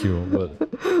ways. Thank you.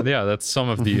 But yeah, that's some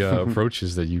of the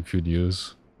approaches that you could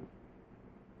use.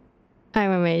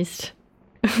 I'm amazed.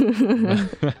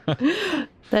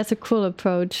 That's a cool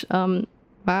approach.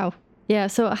 Wow. Yeah.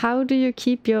 So how do you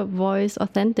keep your voice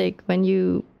authentic when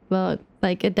you, well,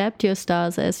 like adapt your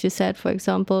styles, as you said, for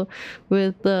example,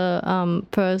 with the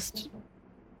first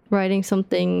writing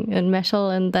something in metal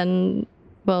and then,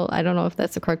 well, I don't know if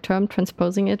that's the correct term,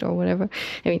 transposing it or whatever.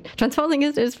 I mean, transposing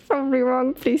it is probably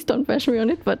wrong. Please don't bash me on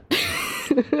it, but...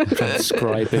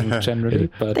 Transcribing generally,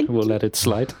 but we'll let it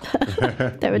slide.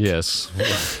 Damn it. Yes.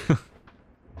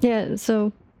 Yeah,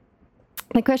 so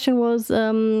my question was,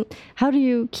 how do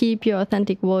you keep your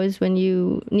authentic voice when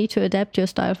you need to adapt your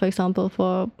style, for example,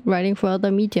 for writing for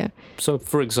other media? So,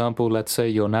 for example, let's say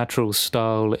your natural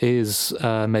style is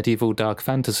medieval dark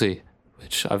fantasy,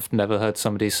 which I've never heard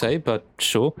somebody say, but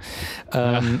sure.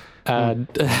 And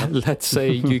let's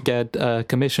say you get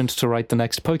commissioned to write the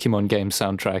next Pokemon game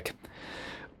soundtrack.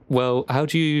 Well, how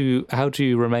do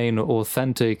you remain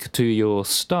authentic to your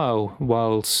style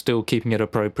while still keeping it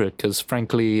appropriate? Because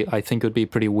frankly, I think it would be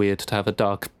pretty weird to have a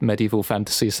dark medieval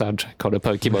fantasy soundtrack on a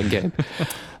Pokemon game.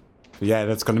 Yeah,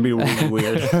 that's going to be really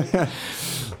weird.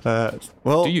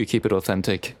 Well, do you keep it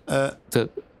authentic?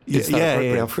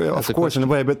 Yeah, of course, in a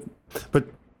way, but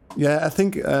yeah, I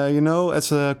think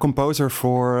as a composer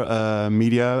for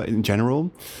media in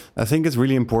general, I think it's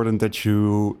really important that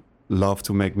you love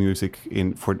to make music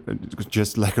for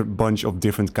just like a bunch of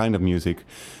different kind of music.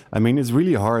 I mean, it's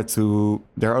really hard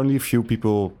there are only a few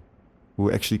people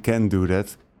who actually can do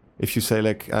that. If you say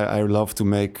like, I love to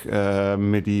make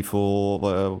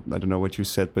medieval, I don't know what you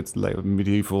said, but like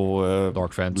medieval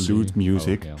dark fantasy lute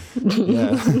music. Oh,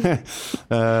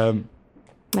 yeah.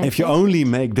 If you only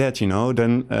make that,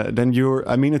 then you're,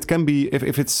 I mean, it can be,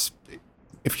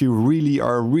 if you really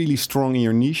are really strong in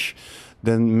your niche,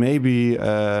 then maybe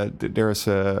there's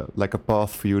a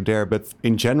path for you there. But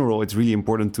in general, it's really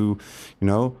important to,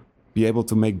 be able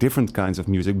to make different kinds of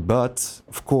music. But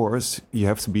of course, there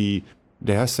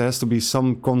has to be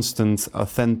some constant,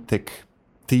 authentic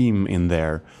theme in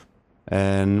there.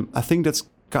 And I think that's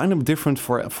kind of different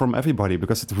from everybody,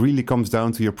 because it really comes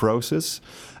down to your process.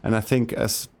 And I think,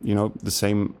 as the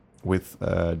same with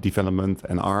development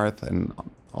and art and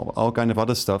all kind of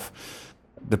other stuff,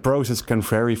 the process can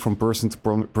vary from person to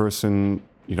person,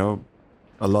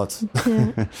 a lot.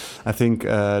 Yeah. I think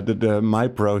my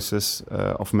process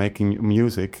of making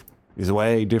music is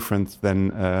way different than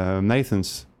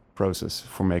Nathan's process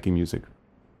for making music.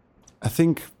 I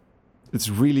think it's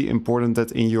really important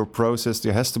that in your process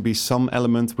there has to be some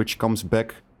element which comes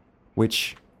back,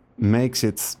 which makes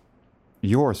it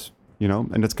yours,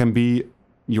 and that can be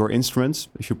your instruments.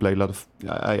 If you play a lot of,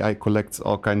 I collect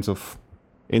all kinds of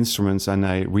instruments and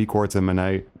I record them and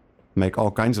I make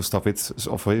all kinds of stuff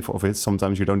of it.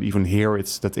 Sometimes you don't even hear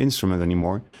it's that instrument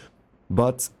anymore,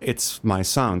 but it's my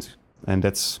sound, and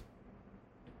that's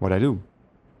what I do.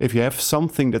 If you have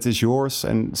something that is yours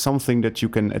and something that you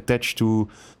can attach to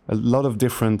a lot of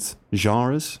different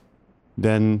genres,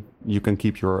 then you can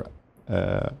keep your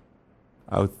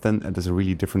authentic. That's a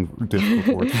really difficult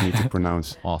word for me to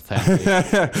pronounce. Authentic.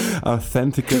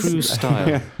 Authentic. True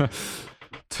style.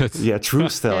 Yeah, true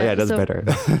style. Yeah, that's so better.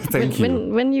 Thank you.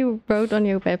 When you wrote on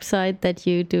your website that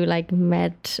you do like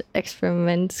mad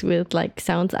experiments with like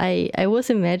sounds, I was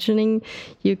imagining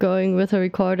you going with a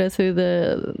recorder through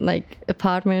the like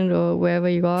apartment or wherever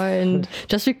you are and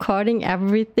just recording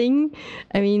everything.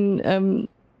 I mean,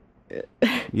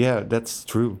 yeah, that's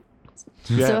true.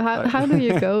 Yeah, so how do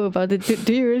you go about it?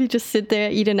 Do you really just sit there,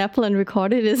 eat an apple, and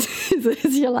record it?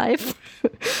 Is your life?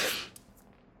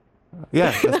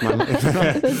 Yeah,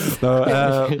 that's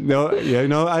my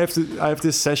no. I have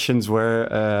these sessions where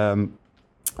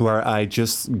I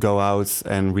just go out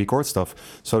and record stuff.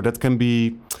 So that can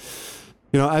be,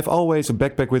 I've always a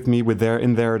backpack with me.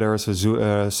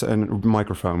 There's a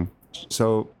microphone.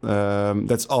 So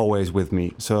that's always with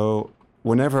me. So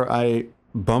whenever I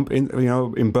bump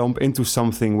into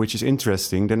something which is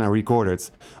interesting, then I record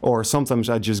it. Or sometimes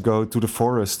I just go to the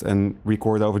forest and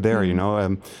record over there.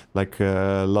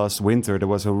 Last winter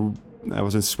I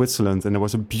was in Switzerland and there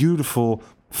was a beautiful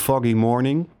foggy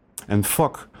morning, and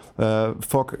fog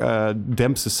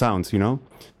damps the sound,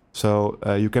 So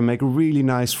you can make really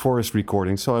nice forest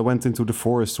recordings. So I went into the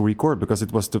forest to record because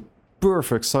it was the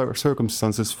perfect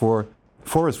circumstances for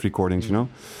forest recordings, you know.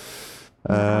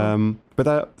 But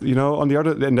on the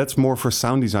other, and that's more for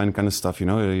sound design kind of stuff, you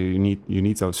know. You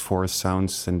need those forest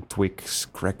sounds and twigs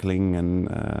crackling, and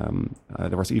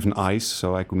there was even ice,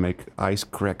 so I could make ice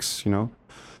cracks, you know.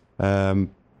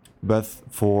 But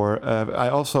I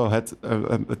also had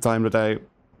a time that I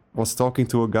was talking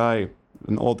to a guy,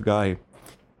 an old guy,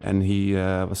 and he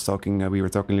was talking. We were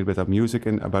talking a little bit about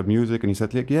music, and he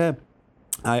said, like, yeah,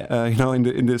 I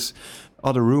in this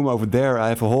other room over there, I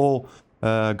have a whole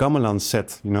gamelan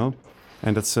set, you know,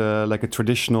 and that's like a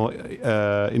traditional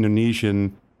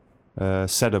Indonesian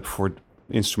setup for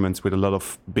instruments with a lot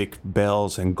of big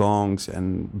bells and gongs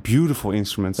and beautiful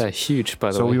instruments. They're huge,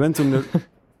 by the way. So we went to the.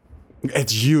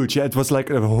 It's huge. Yeah, it was like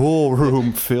a whole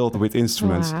room filled with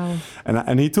instruments, Wow.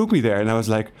 and he took me there, and I was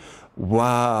like,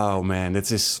 "Wow, man,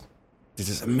 this is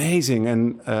amazing!"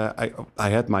 And I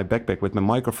had my backpack with my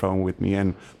microphone with me,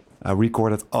 and I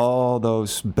recorded all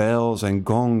those bells and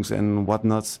gongs and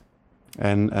whatnot.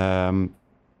 And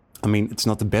I mean, it's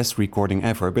not the best recording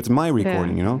ever, but it's my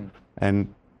recording, you know,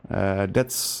 and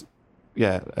that's.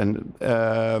 Yeah, and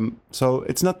so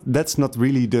that's not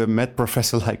really the Mad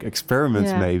Professor like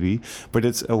experiment, maybe, but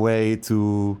it's a way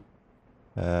to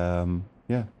to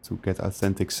get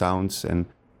authentic sounds and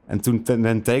to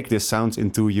then take these sounds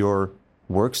into your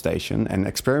workstation and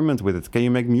experiment with it. Can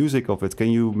you make music of it? Can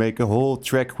you make a whole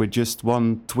track with just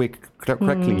one twig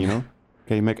crackling? You know,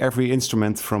 can you make every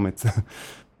instrument from it?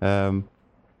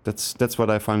 That's what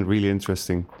I find really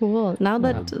interesting. Cool. Now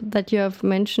that you have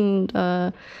mentioned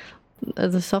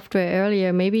the software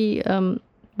earlier, maybe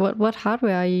what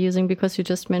hardware are you using? Because you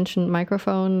just mentioned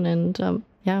microphone, and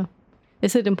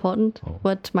is it important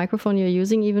what microphone you're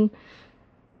using even?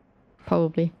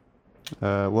 Probably.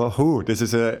 This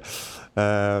is a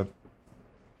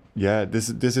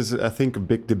this is I think a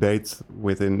big debate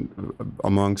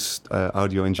amongst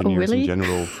audio engineers in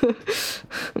general.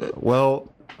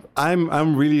 Well,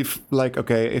 I'm really like,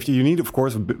 okay, if you need, of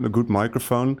course, a good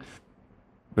microphone.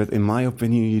 But in my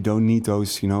opinion, you don't need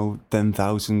those, you know,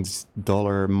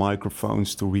 $10,000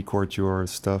 microphones to record your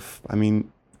stuff. I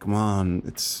mean, come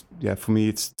on, for me,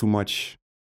 it's too much.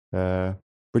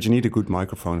 But you need a good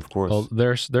microphone, of course. Well,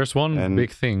 there's one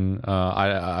big thing.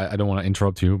 I don't want to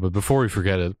interrupt you, but before we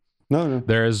forget it, no.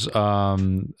 There's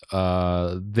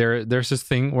there's this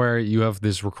thing where you have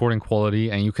this recording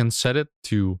quality, and you can set it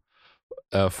to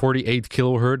 48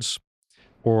 kilohertz.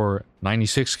 Or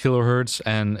 96 kilohertz,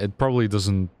 and it probably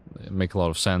doesn't make a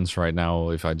lot of sense right now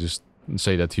if I just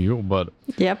say that to you, but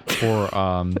for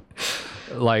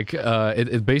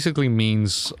it basically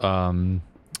means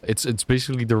it's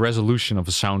basically the resolution of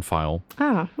a sound file.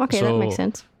 Okay, that makes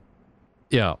sense.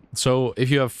 Yeah, so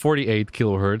if you have 48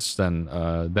 kilohertz, then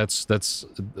that's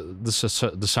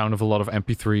the sound of a lot of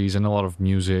MP3s and a lot of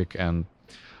music, and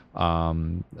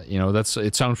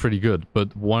it sounds pretty good.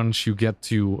 But once you get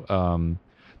to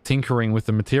tinkering with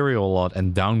the material a lot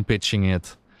and down pitching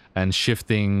it and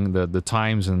shifting the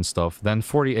times and stuff, then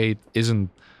 48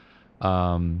 isn't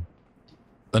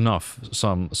enough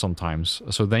sometimes.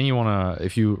 So then you want to,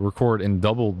 if you record in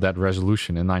double that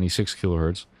resolution in 96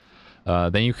 kilohertz,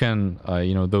 then you can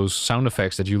those sound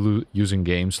effects that you use in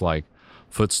games like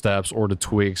footsteps or the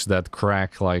twigs that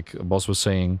crack, like Bas was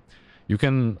saying, you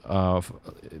can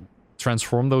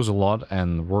transform those a lot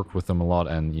and work with them a lot,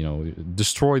 and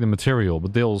destroy the material,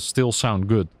 but they'll still sound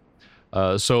good.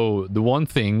 So the one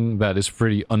thing that is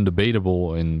pretty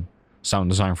undebatable in sound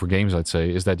design for games, I'd say,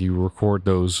 is that you record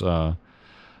those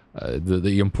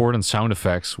the important sound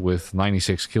effects with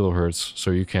 96 kilohertz, so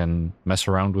you can mess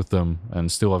around with them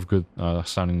and still have good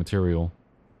sounding material.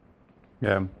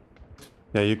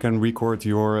 Yeah, you can record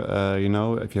your,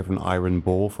 if you have an iron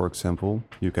ball, for example,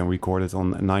 you can record it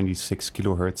on 96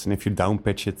 kilohertz. And if you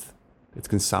downpitch it, it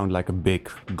can sound like a big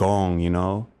gong,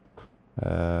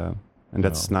 and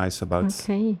that's nice about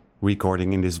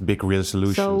recording in this big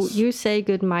resolution. So you say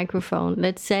good microphone.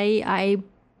 Let's say I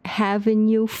have a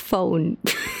new phone.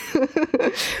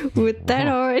 Would that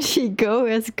already go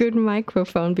as good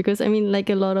microphone? Because, I mean, like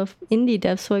a lot of indie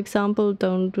devs, for example,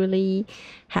 don't really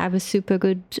have a super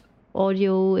good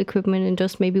audio equipment and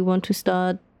just maybe want to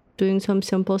start doing some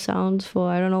simple sounds for,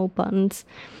 I don't know, buttons.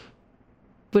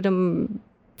 Would a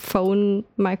phone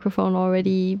microphone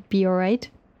already be all right?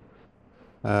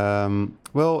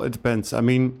 Well, it depends. I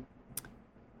mean,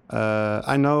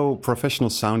 I know professional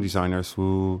sound designers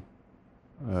who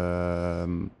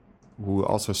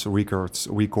also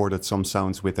recorded some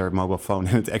sounds with their mobile phone,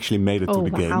 and it actually made it to the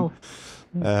game.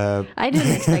 I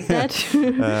didn't expect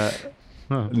that.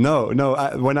 No.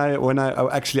 When I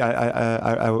actually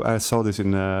I saw this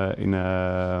in a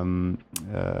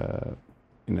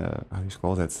how do you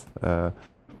call that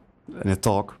in a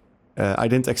talk. I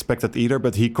didn't expect that either,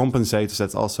 but he compensates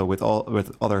that also with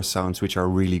other sounds which are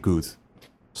really good.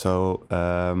 So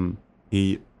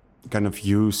he kind of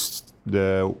used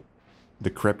the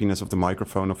crappiness of the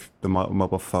microphone of the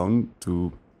mobile phone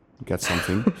to get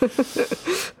something.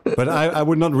 But I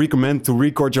would not recommend to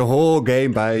record your whole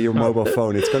game by your mobile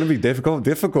phone. It's going to be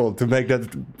difficult to make that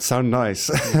sound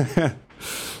nice.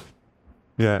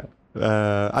 Yeah.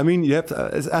 I mean,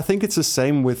 I think it's the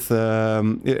same with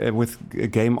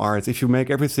game art. If you make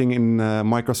everything in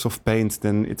Microsoft Paint,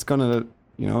 then it's gonna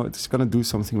do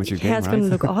something with your game, it's gonna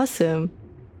look awesome.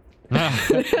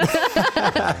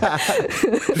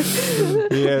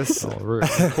 Yes. Well,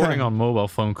 recording on mobile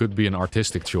phone could be an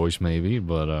artistic choice, maybe,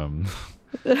 but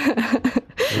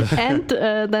and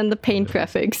then the paint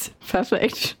graphics,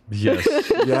 perfect. yes.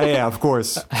 Yeah, of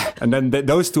course. And then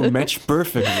those two match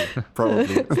perfectly,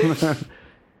 probably.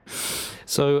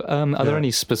 So, are there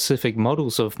any specific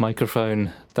models of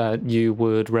microphone that you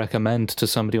would recommend to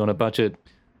somebody on a budget?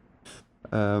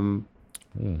 I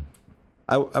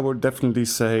would definitely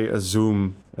say a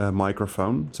Zoom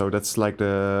microphone. So that's like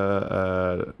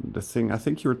the thing I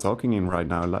think you're talking in right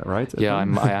now, right? Yeah,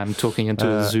 I am talking into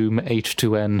a Zoom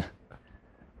H2N.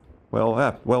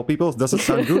 Well, people, does it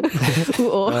sound good?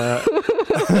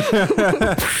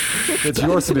 It's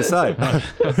yours to decide.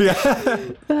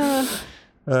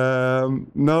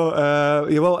 The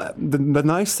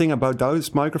nice thing about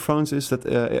those microphones is that,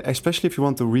 especially if you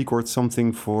want to record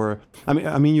something for,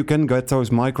 I mean, you can get those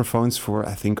microphones for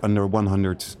I think under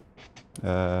 100.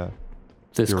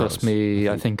 This cost me,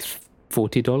 I think,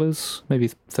 $40, maybe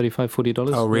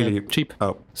 $35-40. Oh, really? Yeah, cheap.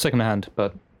 Oh, secondhand,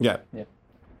 but yeah.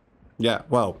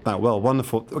 Well,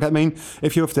 wonderful. Okay, I mean,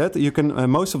 if you have that, you can.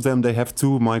 Most of them they have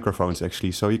two microphones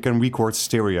actually, so you can record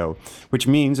stereo, which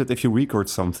means that if you record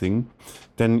something,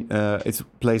 then it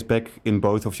plays back in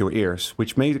both of your ears,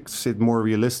 which makes it more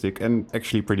realistic and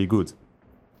actually pretty good.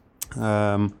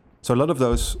 So a lot of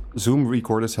those Zoom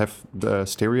recorders have the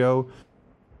stereo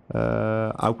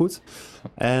output,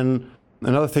 and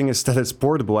another thing is that it's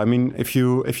portable. I mean, if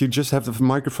you just have the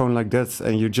microphone like that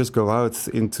and you just go out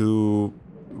into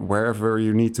wherever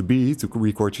you need to be to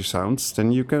record your sounds,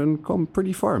 then you can come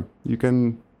pretty far. You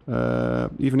can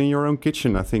even in your own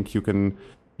kitchen, I think you can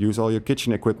use all your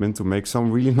kitchen equipment to make some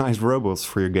really nice robots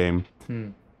for your game.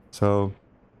 So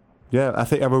yeah, I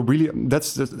think I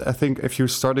think if you're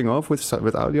starting off with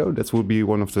audio, that would be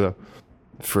one of the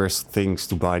first things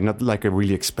to buy. Not like a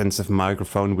really expensive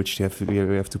microphone which you have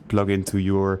to plug into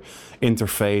your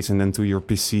interface and then to your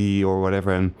PC or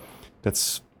whatever, and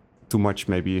that's too much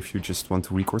maybe if you just want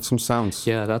to record some sounds.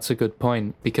 Yeah, that's a good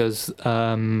point, because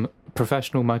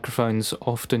professional microphones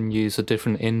often use a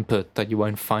different input that you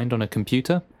won't find on a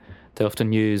computer. They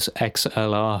often use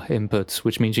XLR inputs,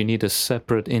 which means you need a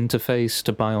separate interface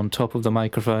to buy on top of the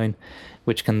microphone,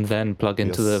 which can then plug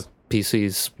into the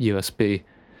PC's USB.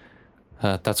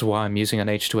 That's why I'm using an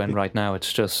H2N right now.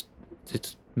 It's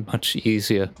much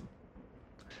easier.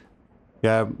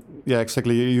 Yeah,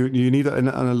 exactly. You need, and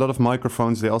a lot of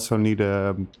microphones, they also need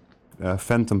a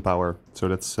phantom power. So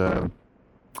that's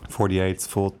 48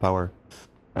 volt power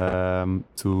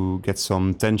to get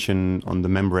some tension on the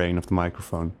membrane of the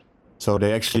microphone. So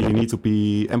they actually need to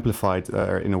be amplified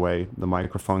in a way, the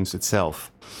microphones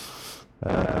itself,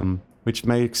 which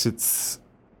makes it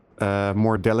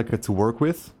more delicate to work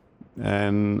with,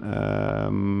 and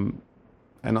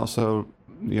also,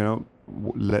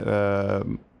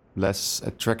 less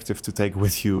attractive to take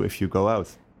with you if you go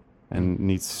out, and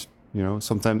needs,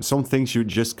 sometimes some things you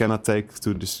just cannot take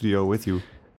to the studio with you.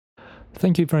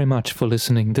 Thank you very much for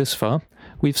listening this far.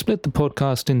 We've split the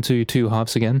podcast into two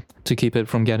halves again to keep it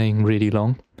from getting really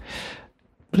long.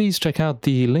 Please check out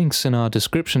the links in our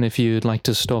description if you'd like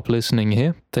to stop listening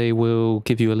here. They will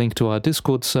give you a link to our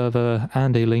Discord server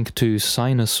and a link to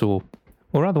Sinosaur.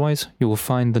 Or otherwise, you will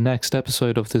find the next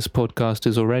episode of this podcast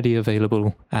is already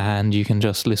available and you can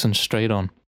just listen straight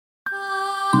on.